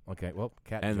 Oh, okay. Well,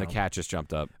 cat. and the jumped. kat just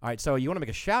jumped up. All right. So you want to make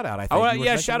a shout out? I think. Oh You were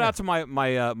yeah! mentioning Shout out that.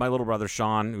 to my little brother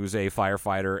Sean, who's a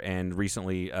firefighter, and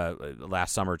recently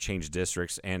last summer changed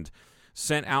districts and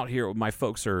sent out here. My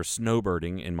folks are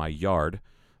snowbirding in my yard,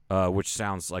 which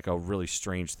sounds like a really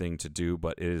strange thing to do,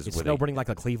 but it is. Is with a- snowboarding like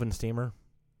a Cleveland steamer?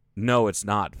 No, it's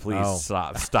not. Please Oh.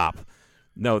 stop.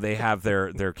 No, they have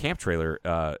their camp trailer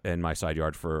in my side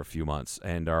yard for a few months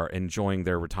and are enjoying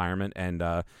their retirement. And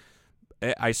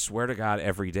I swear to God,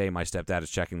 every day my stepdad is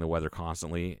checking the weather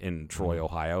constantly in Troy,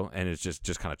 Ohio, and it's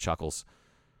just kind of chuckles.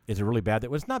 Is it really bad?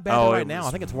 Well, it's not bad Oh, right it now. was-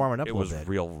 I think it's warming up a It little was bit.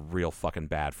 real fucking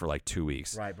bad for like 2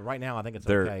 weeks. Right, but right now I think it's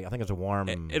They're- okay. I think it's a warm.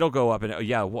 It'll go up, and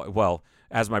well,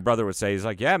 as my brother would say, he's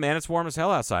like, yeah, man, it's warm as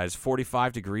hell outside. It's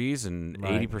 45 degrees and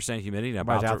Right. 80% humidity. And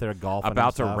Everybody's about out there golfing and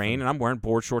about to stuff, rain, and I'm wearing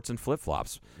board shorts and flip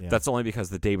flops. Yeah. That's only because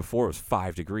the day before it was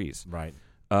 5 degrees. right.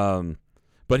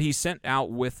 But he sent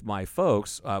out with my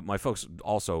folks. My folks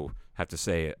also have to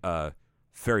say,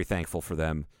 very thankful for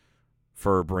them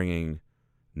for bringing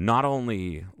not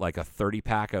only like a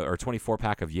 30-pack or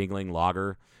 24-pack of Yingling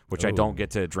Lager, which I don't get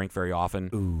to drink very often.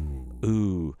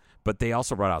 Ooh. But they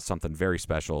also brought out something very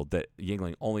special that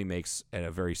Yingling only makes at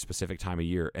a very specific time of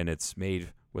year, and it's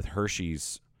made with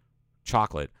Hershey's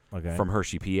chocolate Okay. from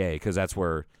Hershey, PA, because that's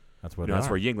where That's what. that's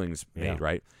they where are. Yingling's Yeah. made,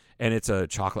 right? And it's a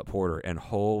chocolate porter, and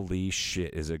holy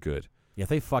shit, is it good! Yeah, if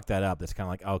they fuck that up, that's kind of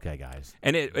like okay, guys.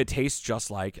 And it tastes just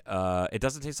like it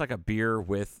doesn't taste like a beer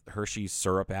with Hershey's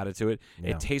syrup added to it.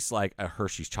 Yeah. It tastes like a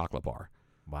Hershey's chocolate bar.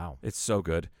 Wow. It's so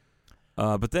good.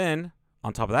 But then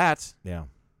on top of that, Yeah.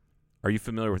 are you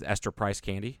familiar with Esther Price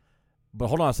candy? But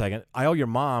hold on a second. I owe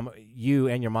you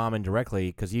and your mom indirectly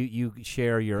because you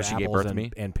share your 'Cause she gave apples birth to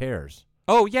me? and pears.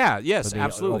 Oh yeah, yes, with the-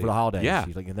 absolutely. Over the holidays. Yeah,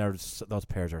 She's like, and those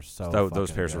pears are so. those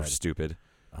fucking pears were good. stupid.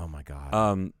 Oh my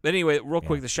god. Anyway, real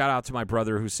quick, Yeah. the shout out to my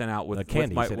brother who sent out with The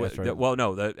candy, With you said my, Esther. well,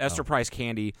 no, the Esther Oh. Price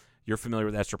candy. You're familiar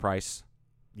with Esther Price,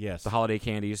 yes. the holiday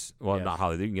candies. Well, Yes. not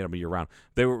holiday. You can get them year round.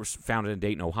 They were founded in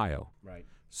Dayton, Ohio. Right.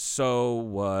 So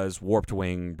was Warped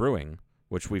Wing Brewing,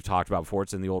 which we've talked about before.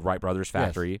 It's in the old Wright Brothers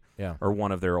factory, Yeah. or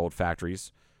one of their old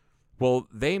factories. Well,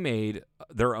 they made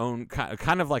their own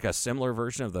kind of like a similar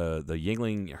version of the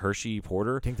Yingling Hershey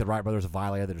Porter. I think the Wright brothers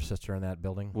violated their sister in that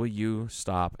building. Will you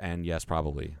stop? And yes,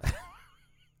 probably.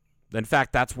 In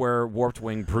fact, that's where Warped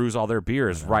Wing brews all their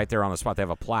beers, right there on the spot. They have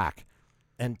a plaque.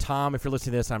 And Tom, if you're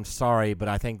listening to this, I'm sorry, but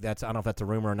I think I don't know if that's a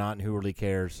rumor or not, and who really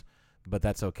cares. But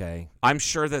that's okay. I'm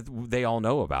sure that they all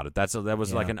know about it. That was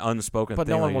Yeah. like an unspoken But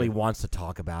thing. no one like- really wants to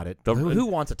talk about it. The- Who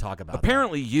wants to talk about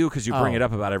Apparently you, because you bring Oh. it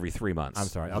up about every 3 months. that? I'm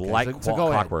sorry. Okay. Like so go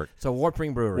ahead. clockwork. So Warped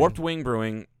Wing Brewery. Warped Wing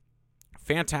Brewing,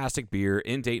 fantastic beer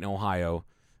in Dayton, Ohio.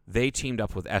 They teamed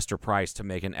up with Esther Price to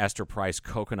make an Esther Price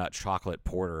coconut chocolate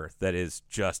porter that is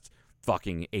just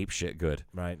fucking apeshit good.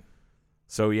 Right.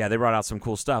 So yeah, they brought out some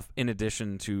cool stuff in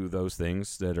addition to those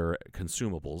things that are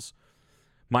consumables.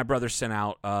 My brother sent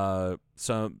out a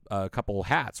couple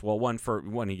hats. Well,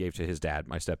 one he gave to his dad,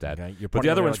 my stepdad. Okay. You're But pointing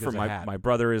the other over one's like for there's a hat. my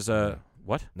brother is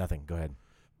what? Nothing. Go ahead.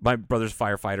 My brother's a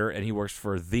firefighter, and he works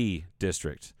for the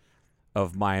district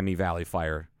of Miami Valley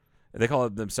Fire. They call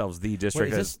it themselves the Wait,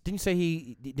 district. didn't you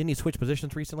say didn't he switch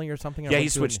positions recently or something? Yeah, he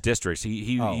switched districts.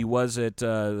 He Oh. was at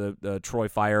the Troy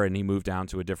Fire, and he moved down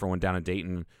to a different one down in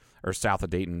Dayton, or south of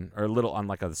Dayton, or a little on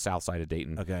like the south side of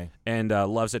Dayton. Okay. And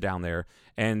loves it down there.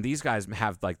 And these guys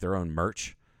have like their own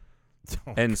merch.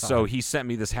 Oh, And God. so he sent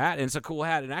me this hat, and it's a cool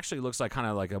hat. It actually looks like kind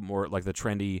of like a more like the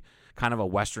trendy kind of a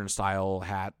Western style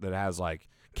hat that has like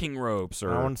king ropes I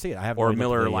or want to see it. I have or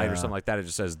Miller Lite or something like that. It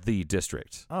just says the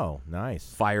district, Oh,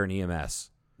 nice. fire and EMS.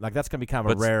 Like that's gonna be kind of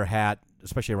But- a rare hat,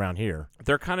 especially around here.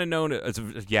 They're kind of known as,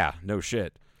 yeah, no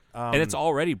shit. And it's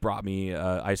already brought me.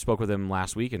 I spoke with him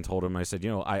last week and told him. I said,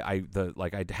 I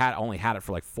only had it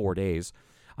for like 4 days.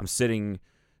 I'm sitting,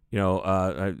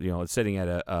 sitting at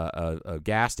a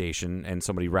gas station, and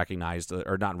somebody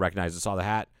saw the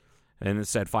hat, and it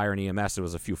said fire and EMS. It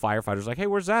was a few firefighters like, hey,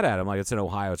 where's that at? I'm like, it's in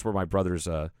Ohio. It's where my brother's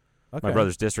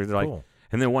district. They're Cool. like,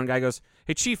 and then one guy goes,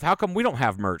 hey, Chief, how come we don't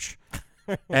have merch?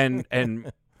 and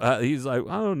he's like,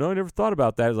 I don't know. I never thought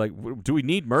about that. I was like, do we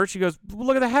need merch? He goes, well,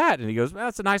 look at the hat. And he goes,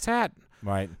 that's a nice hat.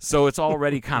 Right. So it's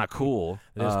already kind of cool.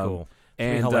 It is cool.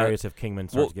 And It'd be hilarious if Kingman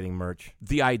starts getting merch.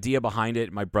 The idea behind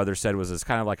it, my brother said, was it's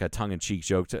kind of like a tongue-in-cheek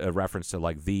joke, a reference to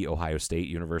like the Ohio State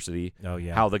University. Oh,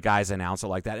 yeah. How the guys announce it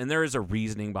like that. And there is a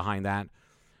reasoning behind that,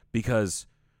 because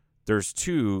there's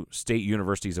 2 state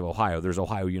universities of Ohio. There's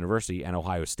Ohio University and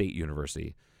Ohio State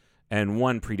University. And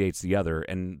one predates the other.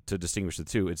 And to distinguish the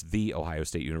two, it's the Ohio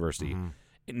State University.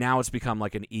 Mm-hmm. Now it's become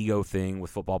like an ego thing with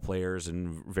football players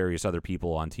and various other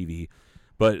people on TV.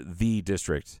 But the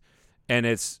district. And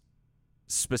it's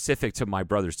specific to my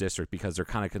brother's district because they're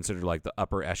kind of considered like the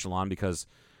upper echelon, because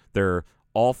they're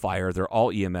all fire, they're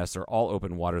all EMS, they're all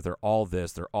open water, they're all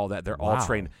this, they're all that, they're all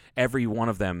trained. Every one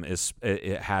of them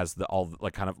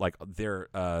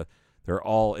they're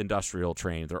all industrial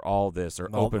trained, they're all this,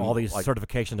 they're open, all these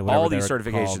certifications, or all whatever these they're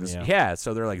certifications, called, yeah.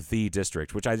 So they're like the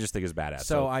district, which I just think is badass.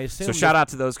 So I assume. So shout out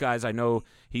to those guys. I know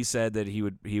he said that he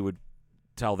would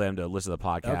tell them to listen to the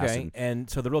podcast. Okay, and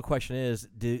so the real question is,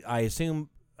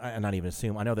 not even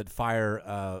assume. I know that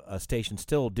fire stations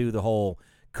still do the whole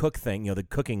cook thing, the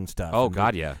cooking stuff. Oh,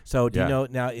 God, yeah. So do you know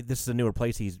now? This is a newer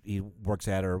place he works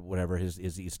at, or whatever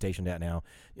he's stationed at now.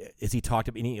 Is he talked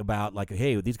about like,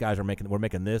 hey, these guys we're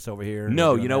making this over here?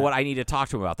 No, you know what? I need to talk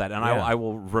to him about that, and I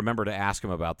will remember to ask him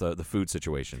about the food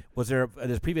situation. Was there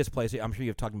this previous place? I'm sure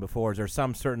you've talked to him before. Is there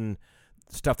some certain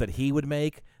stuff that he would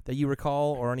make that you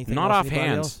recall, or anything? Not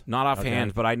offhand,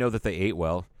 Okay. but I know that they ate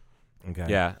well. Okay.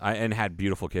 Yeah, and had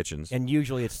beautiful kitchens. And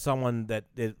usually it's someone that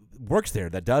works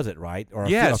there that does it, right? Or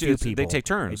a few people. They take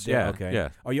turns. Yeah. Okay. Yeah.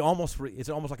 Are you is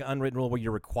it almost like an unwritten rule where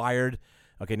you're required?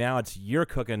 Okay, now you're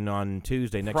cooking on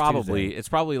Tuesday next Tuesday. It's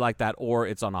probably like that, or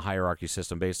it's on a hierarchy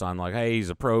system based on like, hey,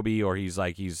 he's a probie, or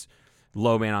he's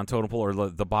low man on totem pole, or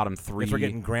the bottom 3. If we're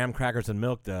getting graham crackers and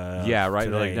milk, yeah, right.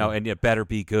 Today. Like, no, and it better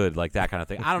be good, like that kind of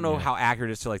thing. I don't know how accurate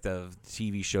it is to like the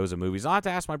TV shows and movies. I'll have to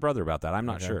ask my brother about that. I'm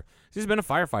not sure. He's been a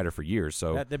firefighter for years,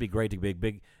 so that'd be great to be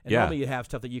big. And normally you have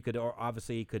stuff that you could, or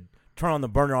obviously you could turn on the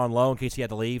burner on low in case you had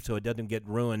to leave, so it doesn't get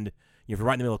ruined. If you're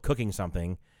right in the middle of cooking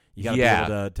something, you got to be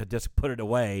able to just put it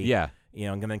away. Yeah,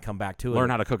 and then come back to it. Learn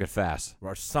how to cook it fast,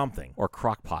 or something, or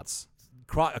crock pots.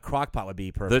 A crock pot would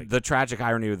be perfect. The tragic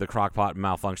irony of the crock pot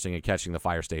malfunctioning and catching the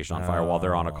fire station on fire while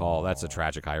they're on a call. That's a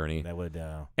tragic irony. That would.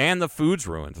 And the food's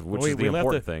ruined, which is the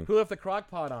important thing. Who left the crock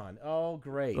pot on? Oh,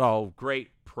 great. Oh, great,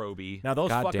 Proby. Now, those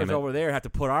fuckers over there have to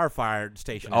put our fire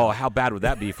station out. Oh, how bad would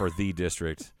that be for the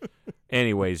district?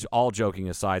 Anyways, all joking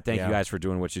aside, thank you guys for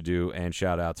doing what you do, and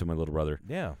shout out to my little brother.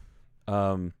 Yeah.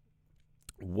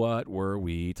 What were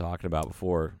we talking about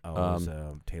before? It was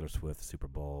Taylor Swift Super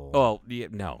Bowl. Oh, yeah,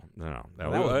 no.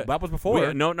 That was before.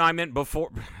 I meant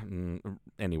before.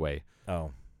 Anyway.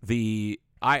 Oh.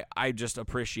 I just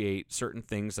appreciate certain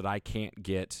things that I can't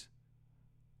get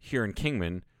here in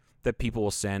Kingman that people will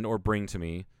send or bring to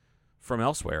me from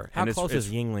elsewhere. How close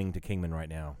is Yuengling to Kingman right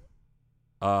now?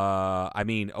 I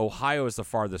mean, Ohio is the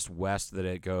farthest west that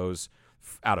it goes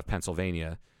out of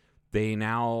Pennsylvania. They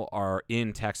now are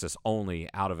in Texas only,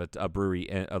 out of a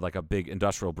brewery, like a big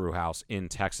industrial brew house in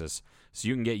Texas. So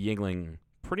you can get Yuengling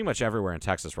pretty much everywhere in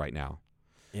Texas right now.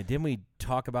 Yeah, didn't we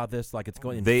talk about this? Like it's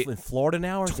going in Florida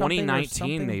now or 2019,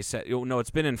 something? they said. No,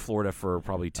 it's been in Florida for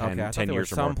probably 10 years or more.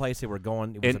 Some place they were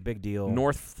going. It was a big deal.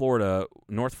 North Florida,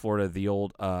 the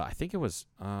old, I think it was,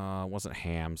 wasn't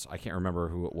Hams. I can't remember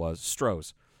who it was.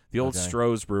 Stroh's. The old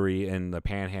Stroh's Brewery in the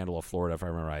Panhandle of Florida, if I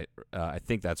remember right. I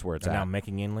think that's where it's at. Now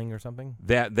making Yuengling or something?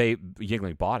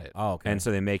 Yuengling bought it. Oh, okay. And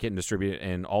so they make it and distribute it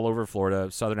in all over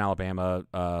Florida, southern Alabama.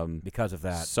 Because of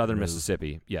that. Southern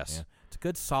Mississippi, yes. Yeah. It's a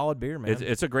good, solid beer, man.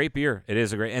 It's a great beer. It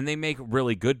is a great, and they make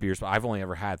really good beers, but I've only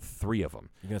ever had 3 of them.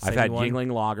 I've had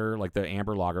Yuengling Lager, like the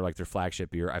Amber Lager, like their flagship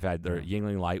beer. I've had their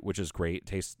Yuengling Light, which is great.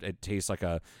 It tastes like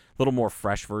a little more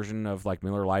fresh version of like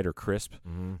Miller Lite or crisp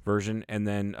version, and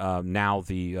then now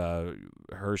the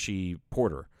Hershey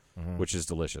Porter, which is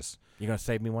delicious. You gonna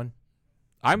save me one?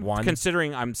 I'm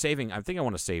considering. I'm saving. I think I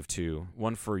want to save 2,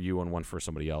 one for you and one for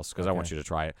somebody else, because I want you to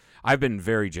try it. I've been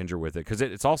very ginger with it because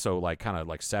it's also like kind of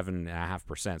like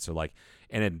 7.5%. So like,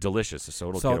 and it's delicious. So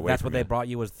it'll get away. So that's what they brought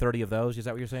you was 30 of those. Is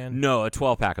that what you're saying? No, a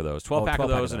 12-pack of those. 12-pack of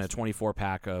those and a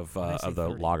 24-pack of the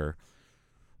 30? lager.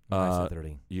 I said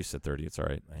 30. You said 30. It's all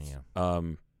right. Yeah.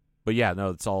 But yeah, no,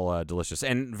 it's all delicious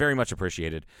and very much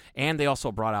appreciated. And they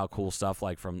also brought out cool stuff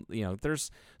like from,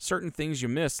 there's certain things you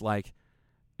miss, like,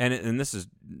 and this is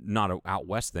not a out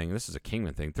west thing. This is a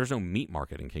Kingman thing. There's no meat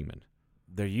market in Kingman.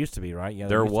 There used to be, right? Yeah,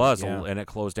 there was, to, yeah. And it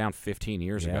closed down 15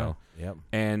 years ago. Yep.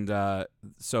 And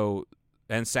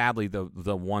and sadly,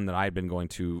 the one that I'd been going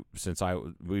to since I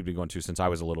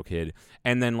was a little kid,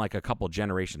 and then like a couple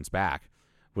generations back,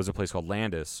 was a place called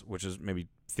Landis, which is maybe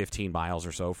 15 miles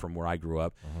or so from where I grew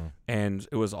up, and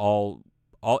it was all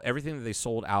everything that they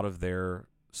sold out of their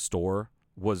store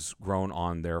was grown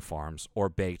on their farms or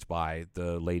baked by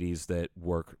the ladies that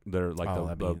work. They're like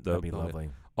that'd be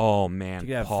lovely. Oh man, you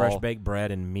could have Paul, fresh baked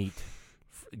bread and meat.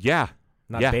 Yeah.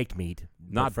 Not baked meat.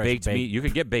 Not baked meat. You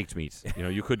could get baked meat.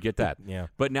 You could get that. Yeah.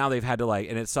 But now they've had to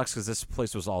and it sucks because this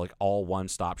place was all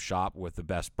one-stop shop with the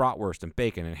best bratwurst and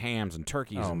bacon and hams and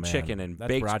turkeys and chicken and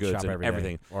baked goods and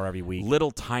everything. Or every week.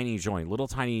 Little tiny joint,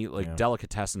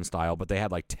 delicatessen style, but they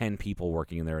had like 10 people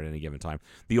working in there at any given time.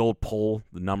 The old poll,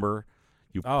 the number.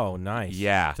 Oh, nice.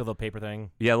 Yeah. Still the paper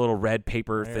thing? Yeah, little red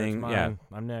paper thing. Yeah.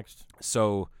 I'm next.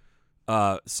 So...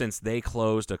 since they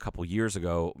closed a couple years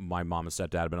ago, my mom and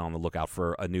stepdad have been on the lookout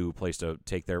for a new place to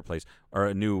take their place, or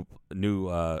a new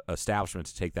establishment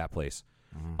to take that place.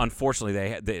 Unfortunately,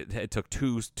 it took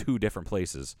two different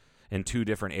places in two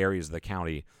different areas of the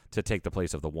county to take the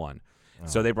place of the one.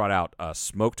 So they brought out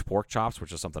smoked pork chops,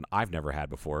 which is something I've never had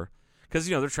before, because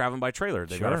they're traveling by trailer.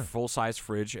 They got a full size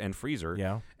fridge and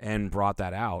freezer, and brought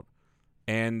that out.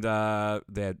 And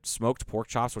they had smoked pork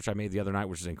chops, which I made the other night,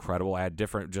 which is incredible. I had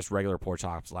just regular pork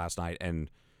chops last night, and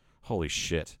holy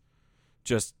shit,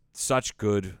 just such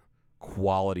good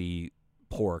quality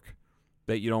pork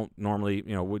that you don't normally,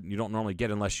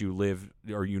 get unless you live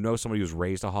or somebody who's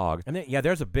raised a hog. And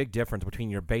there's a big difference between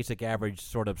your basic average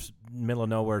sort of middle of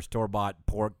nowhere store bought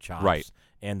pork chops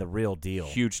and the real deal.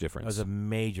 Huge difference. There's a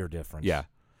major difference. Yeah.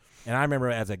 And I remember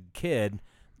as a kid.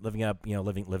 Living up in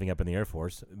the Air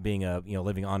Force, being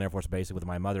living on Air Force Base with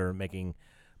my mother making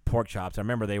pork chops. I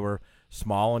remember they were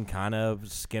small and kind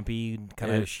of skimpy,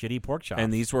 kind of shitty pork chops.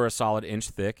 And these were a solid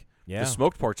inch thick. Yeah. The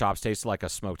smoked pork chops tasted like a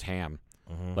smoked ham.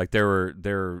 Like they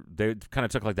kind of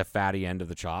took like the fatty end of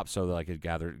the chop, so that it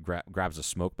grabs the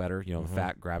smoke better. The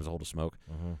fat grabs a hold of smoke.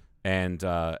 And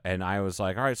I was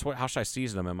like, all right, so how should I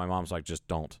season them? And my mom's like, just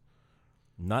don't.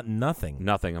 Nothing.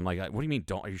 I'm like, what do you mean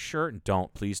don't? Are you sure?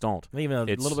 Don't. Please don't. Even a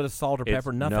little bit of salt or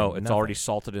pepper, nothing. No, it's already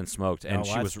salted and smoked. And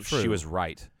she was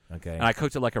right. Okay. And I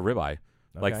cooked it like a ribeye.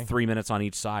 Like 3 minutes on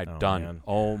each side. Done. Man.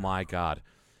 Oh my God.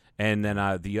 And then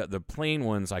the plain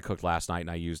ones I cooked last night, and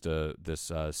I used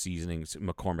this seasoning,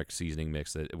 McCormick seasoning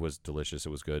mix. That it was delicious. It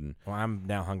was good. And, well, I'm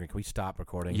now hungry. Can we stop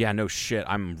recording? Yeah, no shit.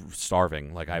 I'm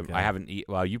starving. Like I haven't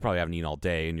eaten. Well, you probably haven't eaten all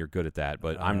day, and you're good at that.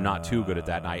 But I'm not too good at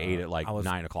that. And I ate at 9 o'clock this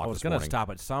morning. I was going to stop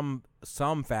at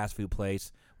some fast food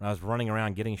place when I was running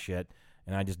around getting shit,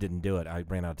 and I just didn't do it. I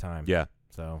ran out of time. Yeah.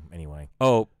 So anyway.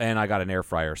 Oh, and I got an air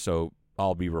fryer, so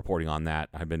I'll be reporting on that.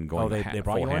 I've been going. They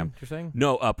brought you one? You're saying?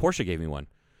 No, Porsche gave me one.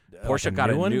 Porsche got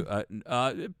a new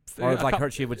or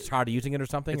like she was tired of using it or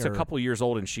something. It's a couple years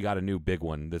old, and she got a new big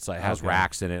one that's has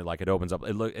racks in it. Like it opens up.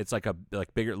 It's like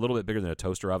bigger, a little bit bigger than a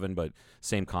toaster oven, but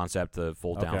same concept. The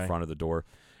fold down front of the door.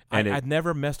 And I've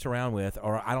never messed around with,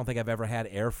 or I don't think I've ever had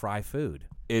air fry food.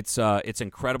 It's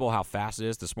incredible how fast it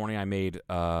is. This morning I made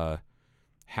not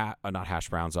hash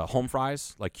browns, home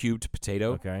fries, like cubed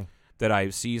potato. Okay. That I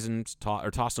seasoned,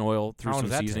 tossed in oil, threw some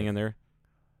seasoning in there.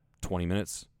 20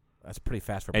 minutes. That's pretty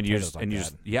fast for and potatoes. And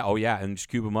just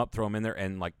cube them up, throw them in there,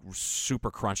 and like super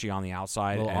crunchy on the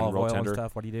outside and olive real oil tender. And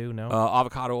stuff. What do you do? No,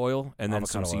 avocado oil, and then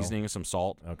some avocado seasoning and some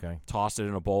salt. Okay, tossed it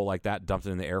in a bowl like that, dumped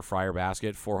it in the air fryer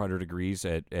basket, 400 degrees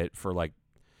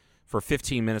for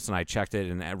 15 minutes, and I checked it,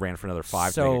 and it ran for another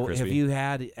 5 to make it crispy. So, have you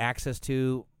had access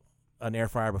to an air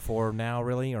fryer before now,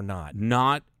 really, or not?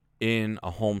 Not in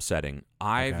a home setting.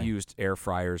 I've used air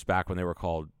fryers back when they were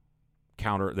called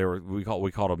we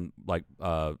called them like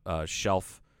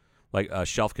shelf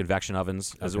convection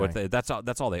ovens. Okay. That's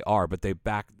all they are. But they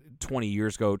back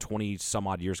 20 some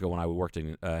odd years ago when I worked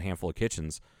in a handful of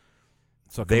kitchens.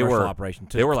 So they were operation.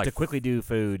 To quickly do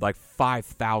food, like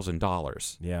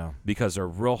 $5,000. Yeah, because they're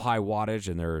real high wattage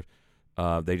and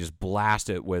they just blast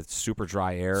it with super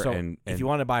dry air. So and if you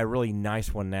want to buy a really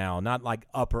nice one now, not like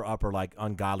upper like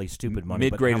ungodly stupid money.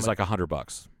 Mid grade is like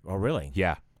 $100. Oh really?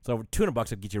 Yeah. So $200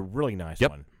 would get you a really nice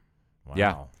one.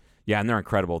 Wow. Yeah, and they're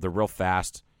incredible. They're real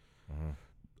fast. You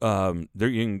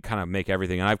can kind of make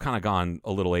everything, and I've kind of gone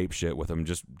a little ape shit with them,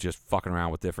 just fucking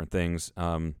around with different things.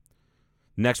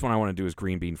 Next one I want to do is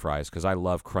green bean fries because I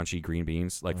love crunchy green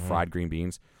beans, like fried green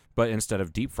beans. But instead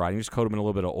of deep fried, you just coat them in a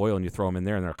little bit of oil and you throw them in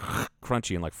there, and they're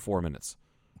crunchy in like 4 minutes.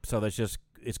 So that's just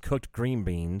it's cooked green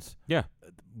beans. Yeah.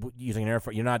 Using an air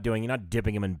fryer, you're not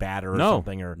dipping them in batter or No.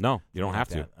 something, or No, you don't like have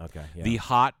to. that. Okay. Yeah. The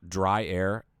hot, dry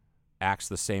air acts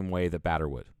the same way that batter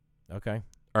would. Okay.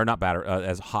 Or not batter,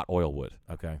 as hot oil would.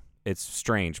 Okay. It's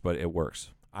strange, but it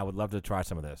works. I would love to try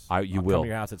some of this. You I'll will. come to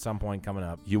your house at some point coming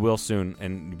up. You will soon,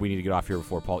 and we need to get off here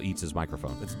before Paul eats his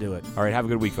microphone. Let's do it. All right, have a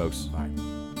good week, folks. Bye.